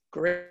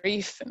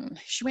grief. And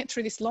she went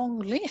through this long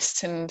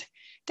list. And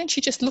then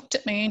she just looked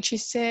at me and she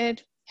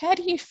said, how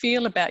do you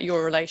feel about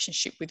your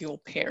relationship with your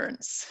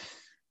parents?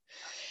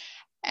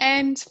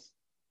 And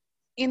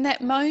in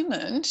that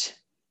moment,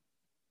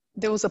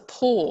 there was a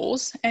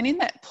pause. And in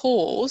that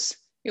pause,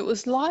 it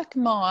was like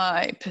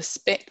my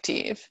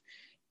perspective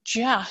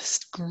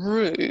just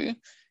grew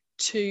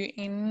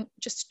to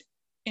just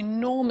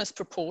enormous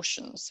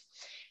proportions.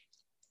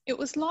 It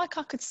was like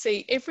I could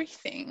see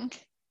everything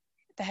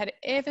that had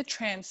ever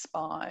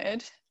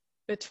transpired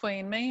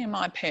between me and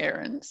my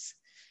parents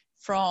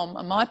from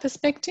my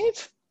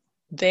perspective,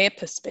 their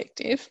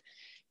perspective,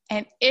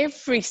 and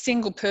every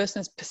single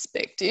person's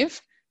perspective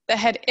that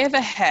had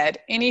ever had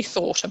any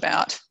thought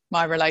about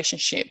my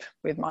relationship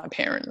with my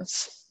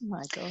parents. Oh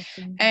my gosh.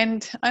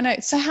 And I know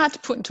it's so hard to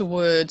put into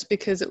words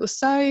because it was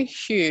so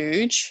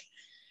huge.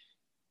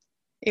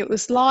 It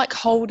was like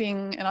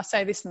holding, and I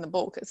say this in the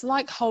book, it's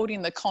like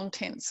holding the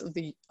contents of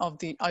the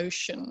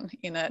ocean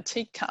in a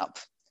teacup.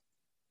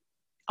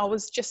 I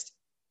was just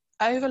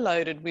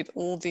overloaded with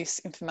all this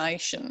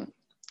information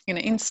in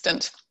an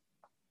instant.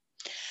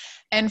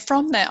 And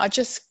from that, I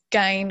just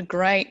gained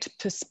great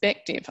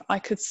perspective. I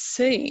could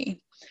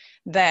see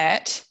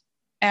that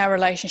our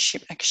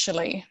relationship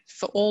actually,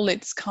 for all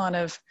its kind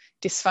of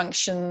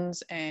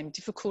dysfunctions and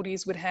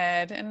difficulties we'd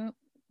had, and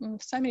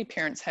so many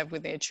parents have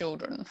with their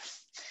children,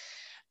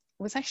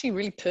 was actually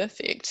really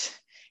perfect.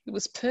 It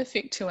was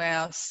perfect to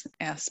our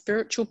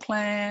spiritual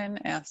plan,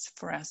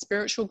 for our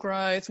spiritual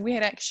growth. We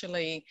had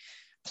actually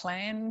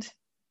planned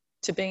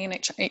to be in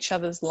each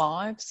other's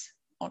lives,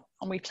 and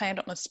we planned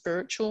on a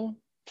spiritual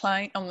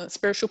plane, on the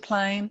spiritual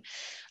plane.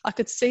 I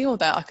could see all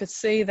that. I could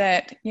see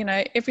that,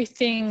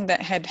 everything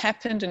that had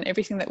happened and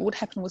everything that would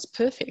happen was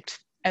perfect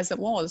as it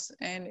was.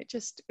 And it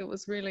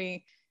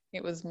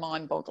was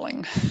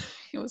mind-boggling.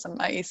 It was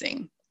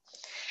amazing.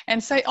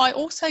 And so I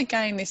also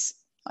gained this,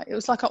 it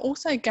was like I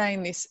also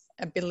gained this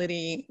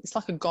ability, it's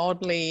like a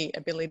godly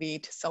ability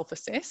to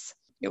self-assess.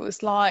 It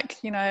was like,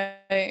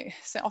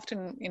 so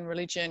often in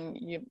religion,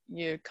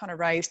 you're kind of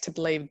raised to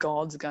believe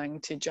God's going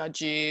to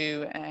judge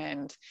you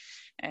and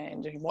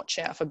watch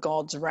out for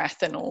God's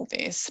wrath and all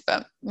this.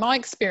 But my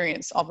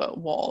experience of it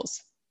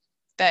was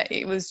that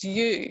it's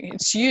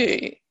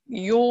you,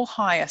 your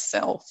higher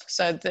self.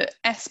 So the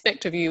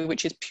aspect of you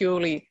which is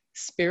purely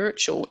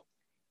spiritual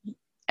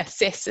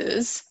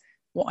assesses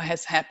what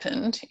has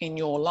happened in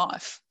your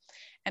life.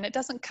 And it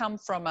doesn't come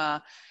from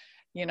a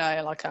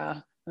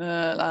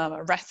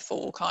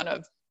wrathful kind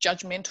of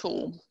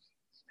judgmental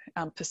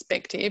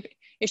perspective.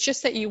 It's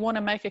just that you want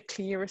to make a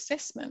clear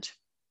assessment.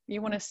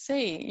 You want to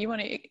see, you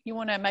want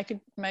to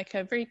make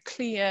a very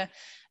clear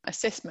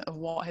assessment of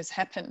what has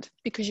happened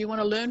because you want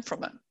to learn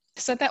from it.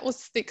 So that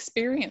was the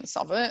experience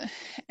of it.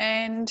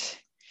 And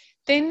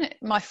then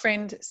my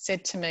friend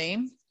said to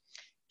me,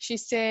 she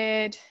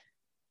said,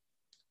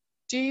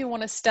 do you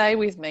want to stay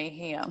with me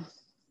here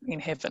in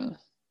heaven?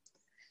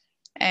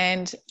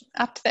 And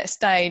up to that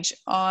stage,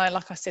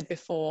 like I said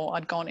before,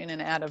 I'd gone in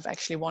and out of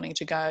actually wanting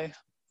to go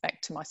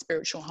back to my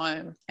spiritual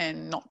home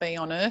and not be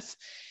on earth.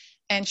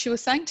 And she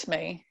was saying to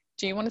me,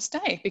 do you want to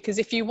stay? Because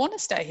if you want to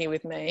stay here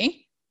with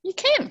me, you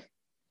can.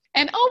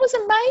 And I was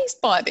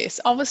amazed by this.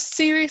 I was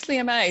seriously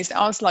amazed.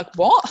 I was like,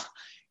 what?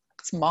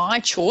 It's my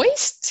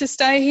choice to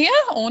stay here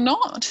or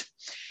not?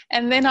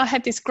 And then I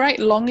had this great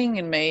longing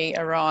in me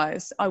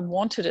arise. I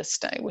wanted to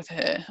stay with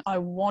her. I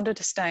wanted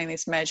to stay in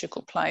this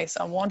magical place.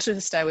 I wanted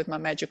to stay with my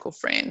magical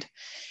friend.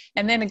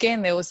 And then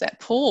again, there was that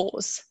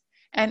pause.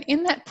 And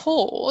in that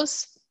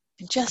pause,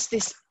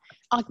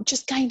 I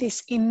just gained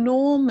this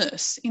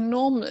enormous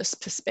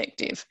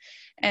perspective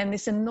and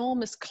this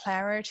enormous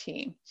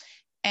clarity.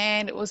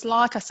 And it was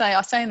like I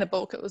say in the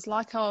book, it was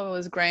like I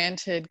was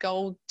granted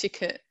gold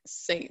ticket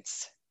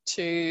seats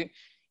to,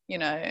 you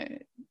know,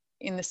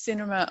 in the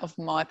cinema of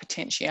my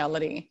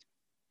potentiality.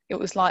 It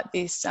was like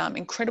this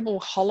incredible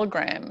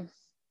hologram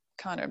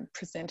kind of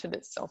presented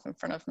itself in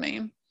front of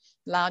me,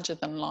 larger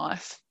than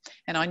life.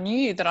 And I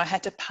knew that I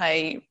had to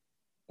pay,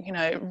 you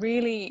know,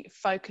 really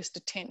focused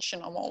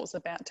attention on what was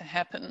about to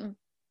happen.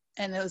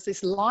 And there was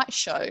this light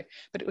show,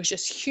 but it was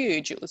just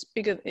huge. It was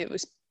bigger.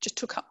 Just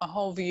took up my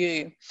whole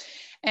view.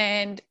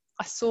 And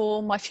I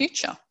saw my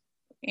future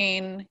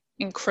in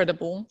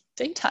incredible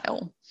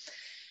detail.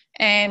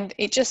 And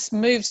it just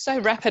moved so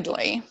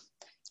rapidly.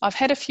 I've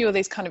had a few of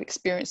these kind of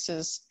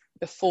experiences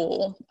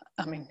before,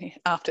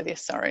 after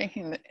this,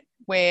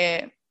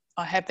 where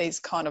I have these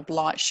kind of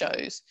light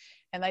shows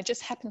and they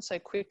just happen so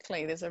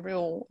quickly. There's a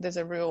real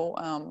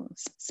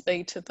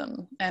speed to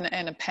them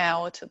and a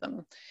power to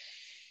them.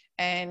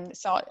 And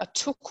so I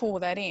took all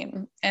that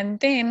in. And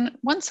then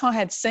once I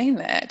had seen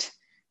that,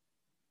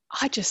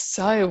 I just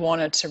so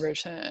wanted to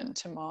return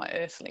to my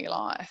earthly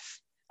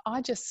life.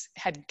 I just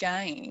had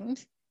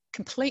gained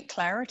complete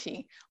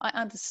clarity. I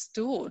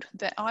understood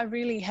that I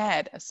really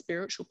had a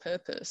spiritual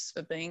purpose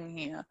for being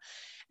here.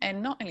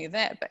 And not only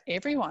that, but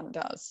everyone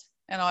does.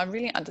 And I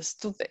really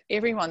understood that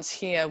everyone's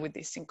here with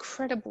this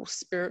incredible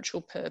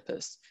spiritual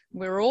purpose.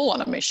 We're all on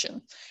a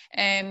mission,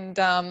 and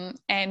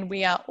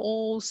we are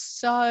all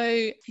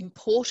so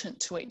important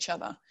to each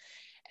other,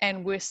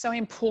 and we're so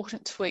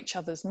important to each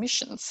other's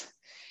missions.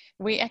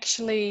 We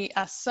actually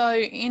are so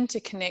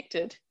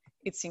interconnected.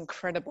 It's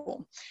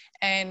incredible.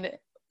 And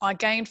I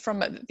gained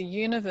from it that the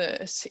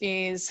universe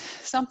is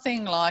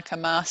something like a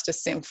master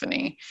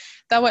symphony.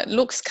 Though it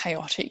looks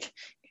chaotic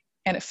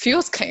and it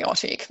feels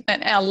chaotic,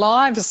 and our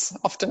lives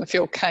often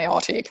feel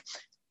chaotic,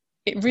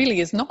 it really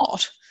is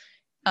not.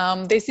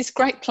 There's this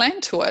great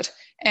plan to it,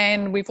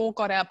 and we've all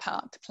got our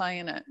part to play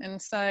in it.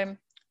 And so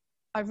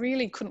I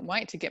really couldn't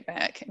wait to get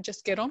back and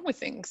just get on with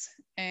things.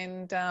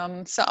 And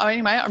so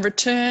anyway, I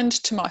returned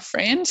to my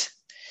friend.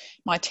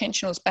 My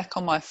attention was back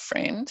on my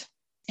friend.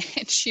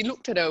 And she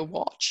looked at her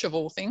watch, of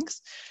all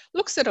things,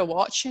 looks at her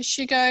watch and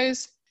she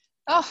goes,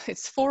 oh,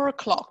 it's 4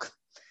 o'clock.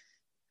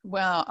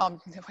 Well,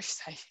 what did she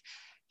say?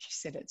 She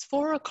said, it's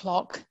 4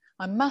 o'clock.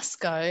 I must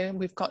go.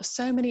 We've got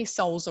so many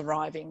souls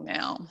arriving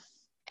now.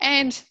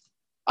 And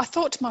I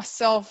thought to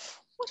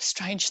myself, what a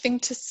strange thing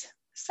to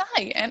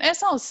say. And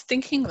as I was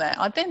thinking that,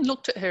 I then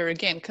looked at her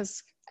again,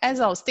 because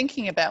as I was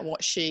thinking about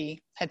what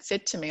she had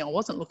said to me, I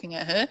wasn't looking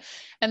at her.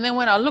 And then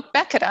when I looked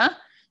back at her,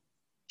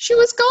 she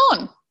was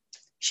gone.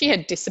 She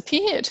had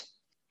disappeared.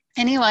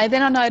 Anyway,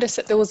 then I noticed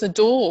that there was a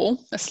door,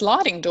 a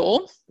sliding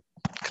door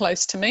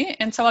close to me.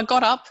 And so I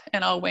got up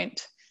and I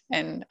went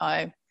and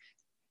I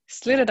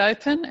slid it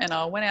open and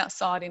I went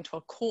outside into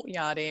a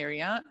courtyard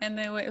area, and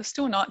it was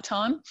still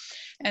nighttime,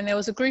 and there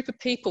was a group of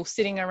people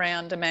sitting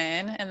around a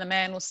man, and the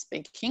man was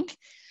speaking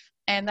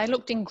and they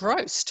looked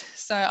engrossed.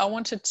 So I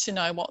wanted to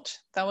know what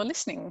they were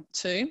listening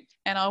to,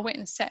 and I went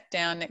and sat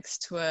down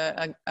next to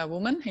a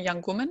woman, a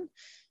young woman,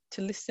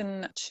 to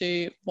listen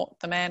to what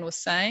the man was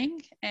saying,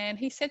 and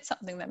he said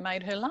something that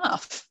made her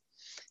laugh.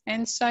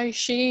 And so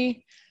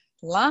she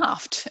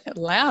laughed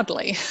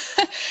loudly.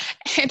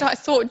 And I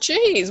thought,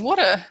 geez,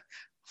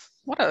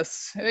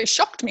 it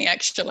shocked me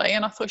actually.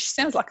 And I thought, she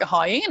sounds like a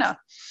hyena.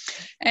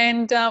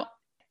 And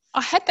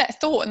I had that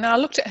thought, and then I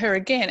looked at her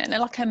again, and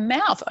then like her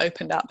mouth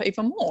opened up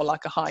even more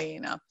like a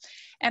hyena.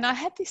 And I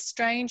had this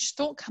strange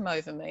thought come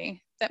over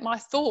me that my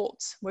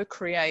thoughts were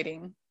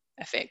creating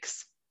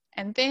effects.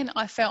 And then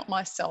I felt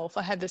myself,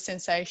 I had the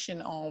sensation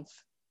of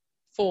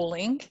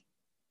falling,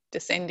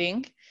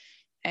 descending,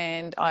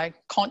 and I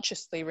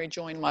consciously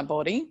rejoined my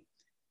body.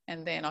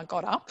 And then I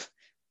got up,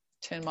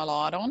 turned my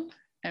light on,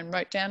 and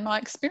wrote down my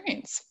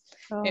experience.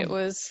 Oh.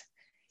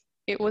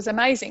 It was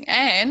amazing.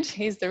 And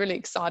here's the really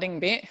exciting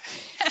bit.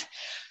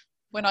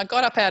 When I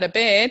got up out of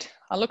bed,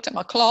 I looked at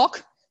my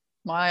clock,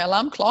 my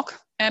alarm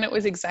clock, and it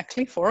was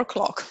exactly 4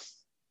 o'clock.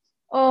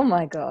 Oh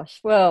my gosh.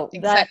 Well,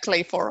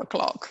 exactly 4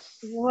 o'clock.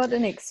 What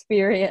an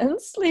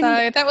experience.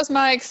 So that was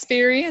my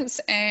experience,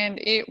 and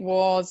it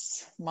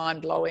was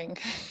mind-blowing.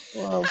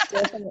 Well,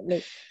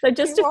 definitely. So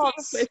just a few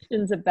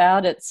questions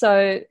about it.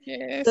 So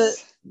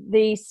yes.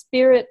 The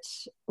spirit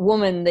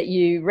woman that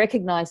you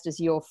recognised as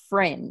your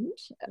friend,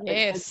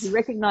 yes, you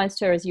recognised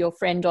her as your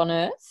friend on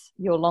Earth,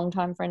 your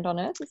longtime friend on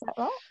Earth, is that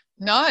right?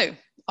 No,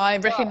 I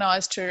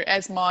recognised her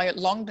as my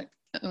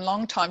a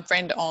long-time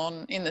friend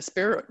in the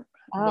spirit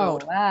Oh,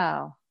 world.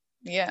 wow.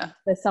 Yeah.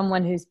 There's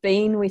someone who's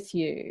been with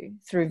you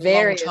through Long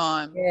various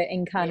time.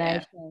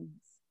 incarnations.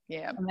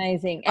 Yeah.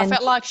 Amazing. I And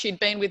felt like she'd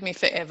been with me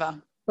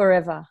forever.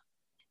 forever.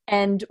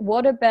 And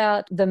what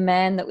about the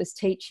man that was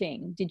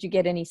teaching? Did you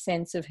get any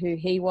sense of who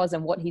he was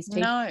and what he's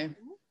teaching?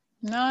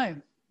 No,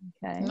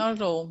 Okay. not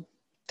at all.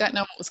 Don't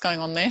know what was going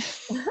on there.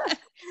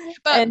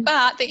 But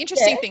the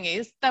interesting thing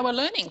is they were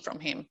learning from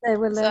him. They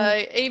were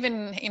learning. So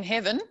even in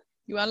heaven,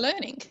 you are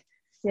learning.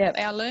 Yeah.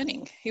 They are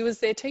learning. He was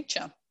their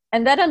teacher.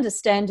 And that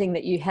understanding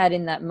that you had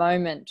in that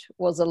moment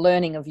was a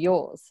learning of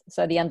yours.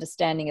 So the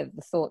understanding of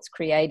the thoughts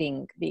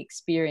creating the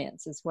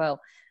experience as well.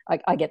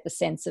 I get the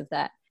sense of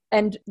that.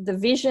 And the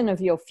vision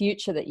of your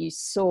future that you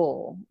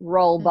saw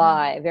roll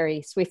by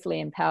very swiftly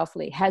and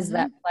powerfully, has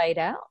that played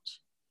out?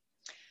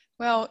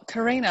 Well,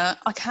 Karina,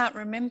 I can't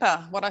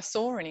remember what I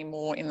saw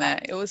anymore in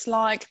that. It was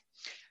like,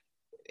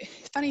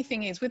 funny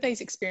thing is with these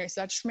experiences,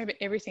 I just remember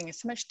everything in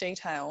so much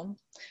detail.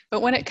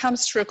 But when it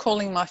comes to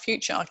recalling my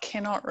future, I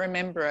cannot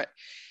remember it.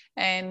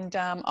 And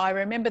I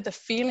remember the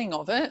feeling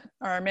of it.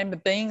 I remember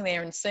being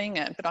there and seeing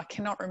it, but I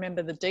cannot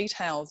remember the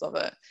details of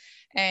it.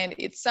 And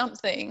it's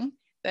something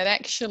that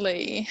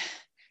actually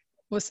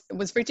was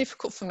very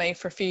difficult for me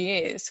for a few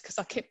years, because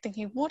I kept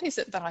thinking, what is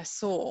it that I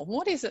saw?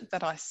 What is it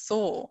that I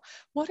saw?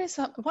 What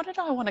did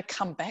I want to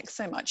come back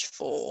so much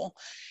for?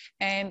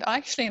 And I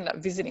actually ended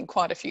up visiting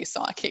quite a few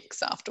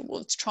psychics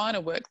afterwards, trying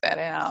to work that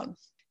out,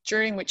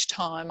 during which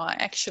time I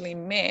actually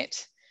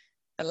met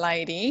the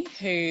lady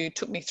who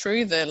took me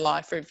through the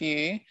life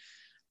review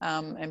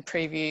and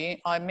preview.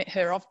 I met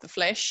her of the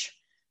flesh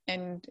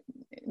and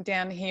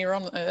down here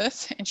on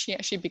earth, and she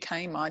actually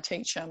became my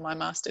teacher, my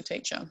master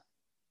teacher.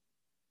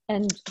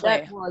 And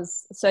Claire. that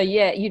was, so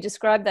yeah, you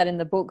described that in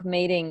the book,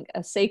 meeting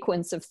a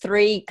sequence of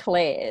 3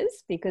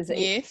 Claires, because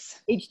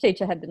each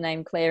teacher had the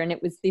name Claire, and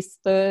it was this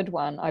third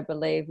one, I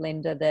believe,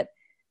 Linda, that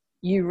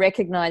you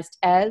recognized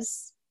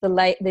as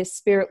the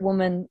spirit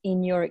woman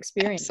in your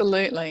experience.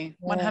 Absolutely,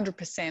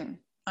 100%.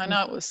 I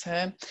know it was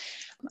her.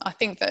 I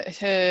think that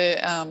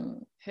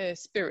her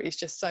spirit is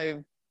just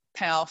so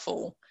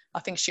powerful. I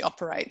think she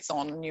operates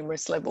on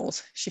numerous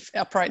levels. She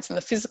operates in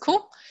the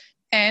physical,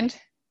 and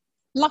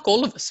like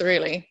all of us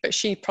really, but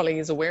she probably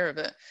is aware of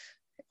it,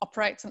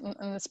 operates in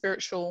the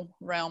spiritual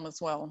realm as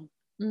well.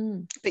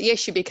 But yes,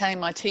 she became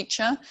my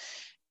teacher.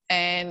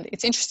 And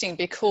it's interesting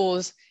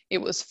because it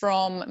was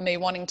from me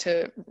wanting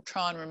to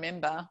try and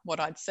remember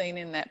what I'd seen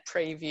in that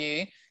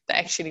preview that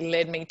actually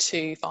led me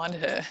to find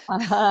her.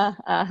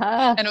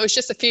 And it was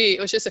just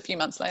a few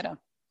months later.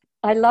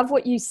 I love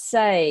what you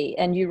say,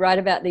 and you write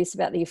about this,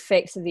 about the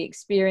effects of the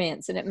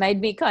experience, and it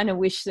made me kind of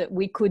wish that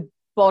we could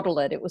bottle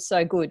it. It was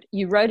so good.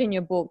 You wrote in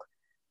your book,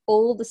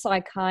 all the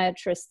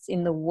psychiatrists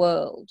in the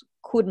world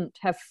couldn't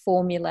have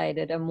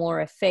formulated a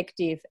more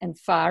effective and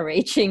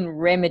far-reaching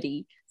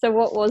remedy. So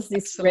what was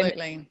this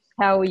remedy?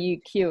 How were you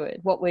cured?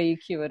 What were you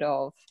cured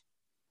of?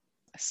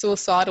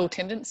 Suicidal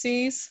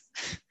tendencies,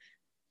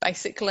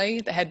 basically,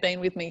 that had been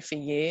with me for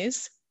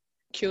years.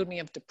 Cured me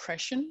of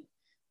depression.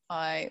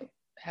 I've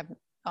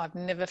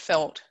never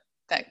felt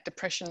that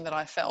depression that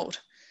I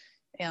felt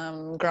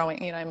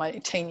growing, my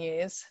teen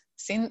years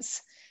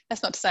since.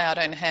 That's not to say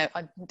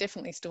I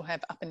definitely still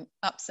have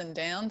ups and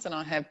downs, and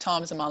I have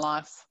times in my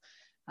life,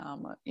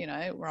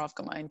 where I've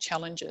got my own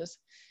challenges,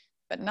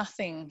 but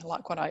nothing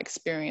like what I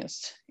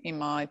experienced in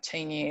my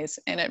teen years.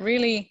 And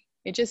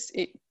it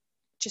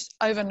just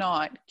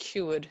overnight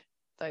cured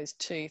those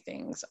 2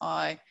 things.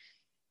 I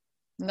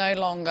no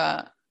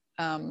longer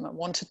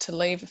wanted to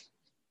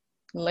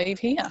leave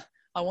here.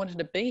 I wanted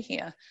to be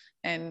here,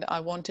 and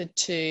I wanted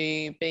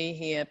to be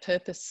here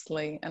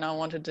purposely, and I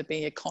wanted to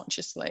be here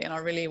consciously, and I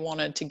really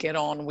wanted to get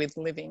on with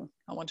living.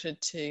 I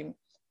wanted to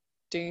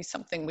do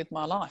something with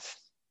my life.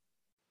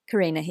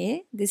 Karina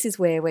here. This is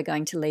where we're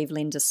going to leave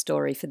Linda's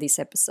story for this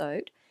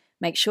episode.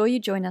 Make sure you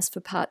join us for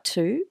part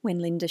 2, when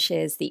Linda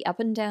shares the up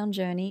and down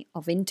journey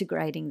of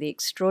integrating the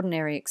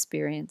extraordinary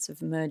experience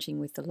of merging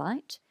with the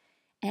light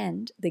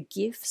and the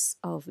gifts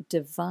of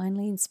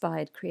divinely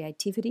inspired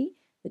creativity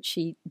that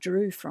she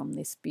drew from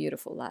this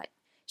beautiful light.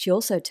 She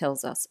also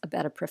tells us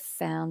about a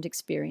profound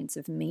experience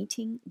of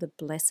meeting the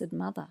Blessed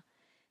Mother.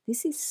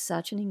 This is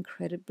such an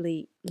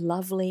incredibly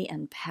lovely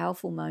and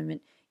powerful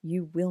moment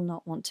you will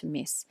not want to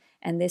miss.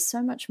 And there's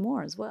so much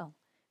more as well.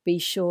 Be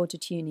sure to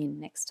tune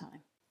in next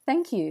time.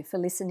 Thank you for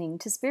listening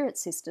to Spirit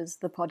Sisters,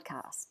 the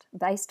podcast,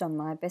 based on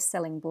my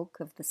best-selling book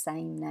of the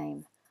same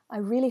name. I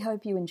really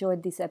hope you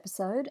enjoyed this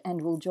episode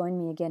and will join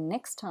me again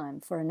next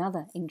time for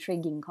another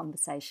intriguing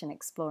conversation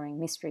exploring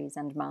mysteries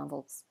and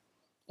marvels.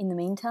 In the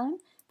meantime,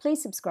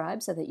 please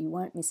subscribe so that you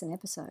won't miss an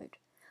episode.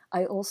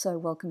 I also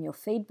welcome your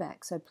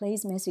feedback, so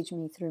please message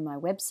me through my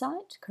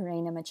website,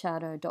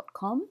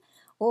 karinamachado.com,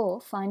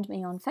 or find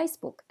me on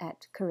Facebook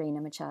at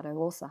Karina Machado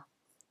Author.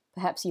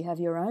 Perhaps you have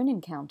your own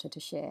encounter to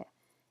share.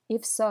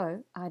 If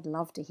so, I'd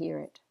love to hear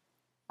it.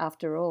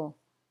 After all,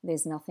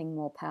 there's nothing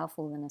more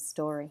powerful than a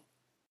story.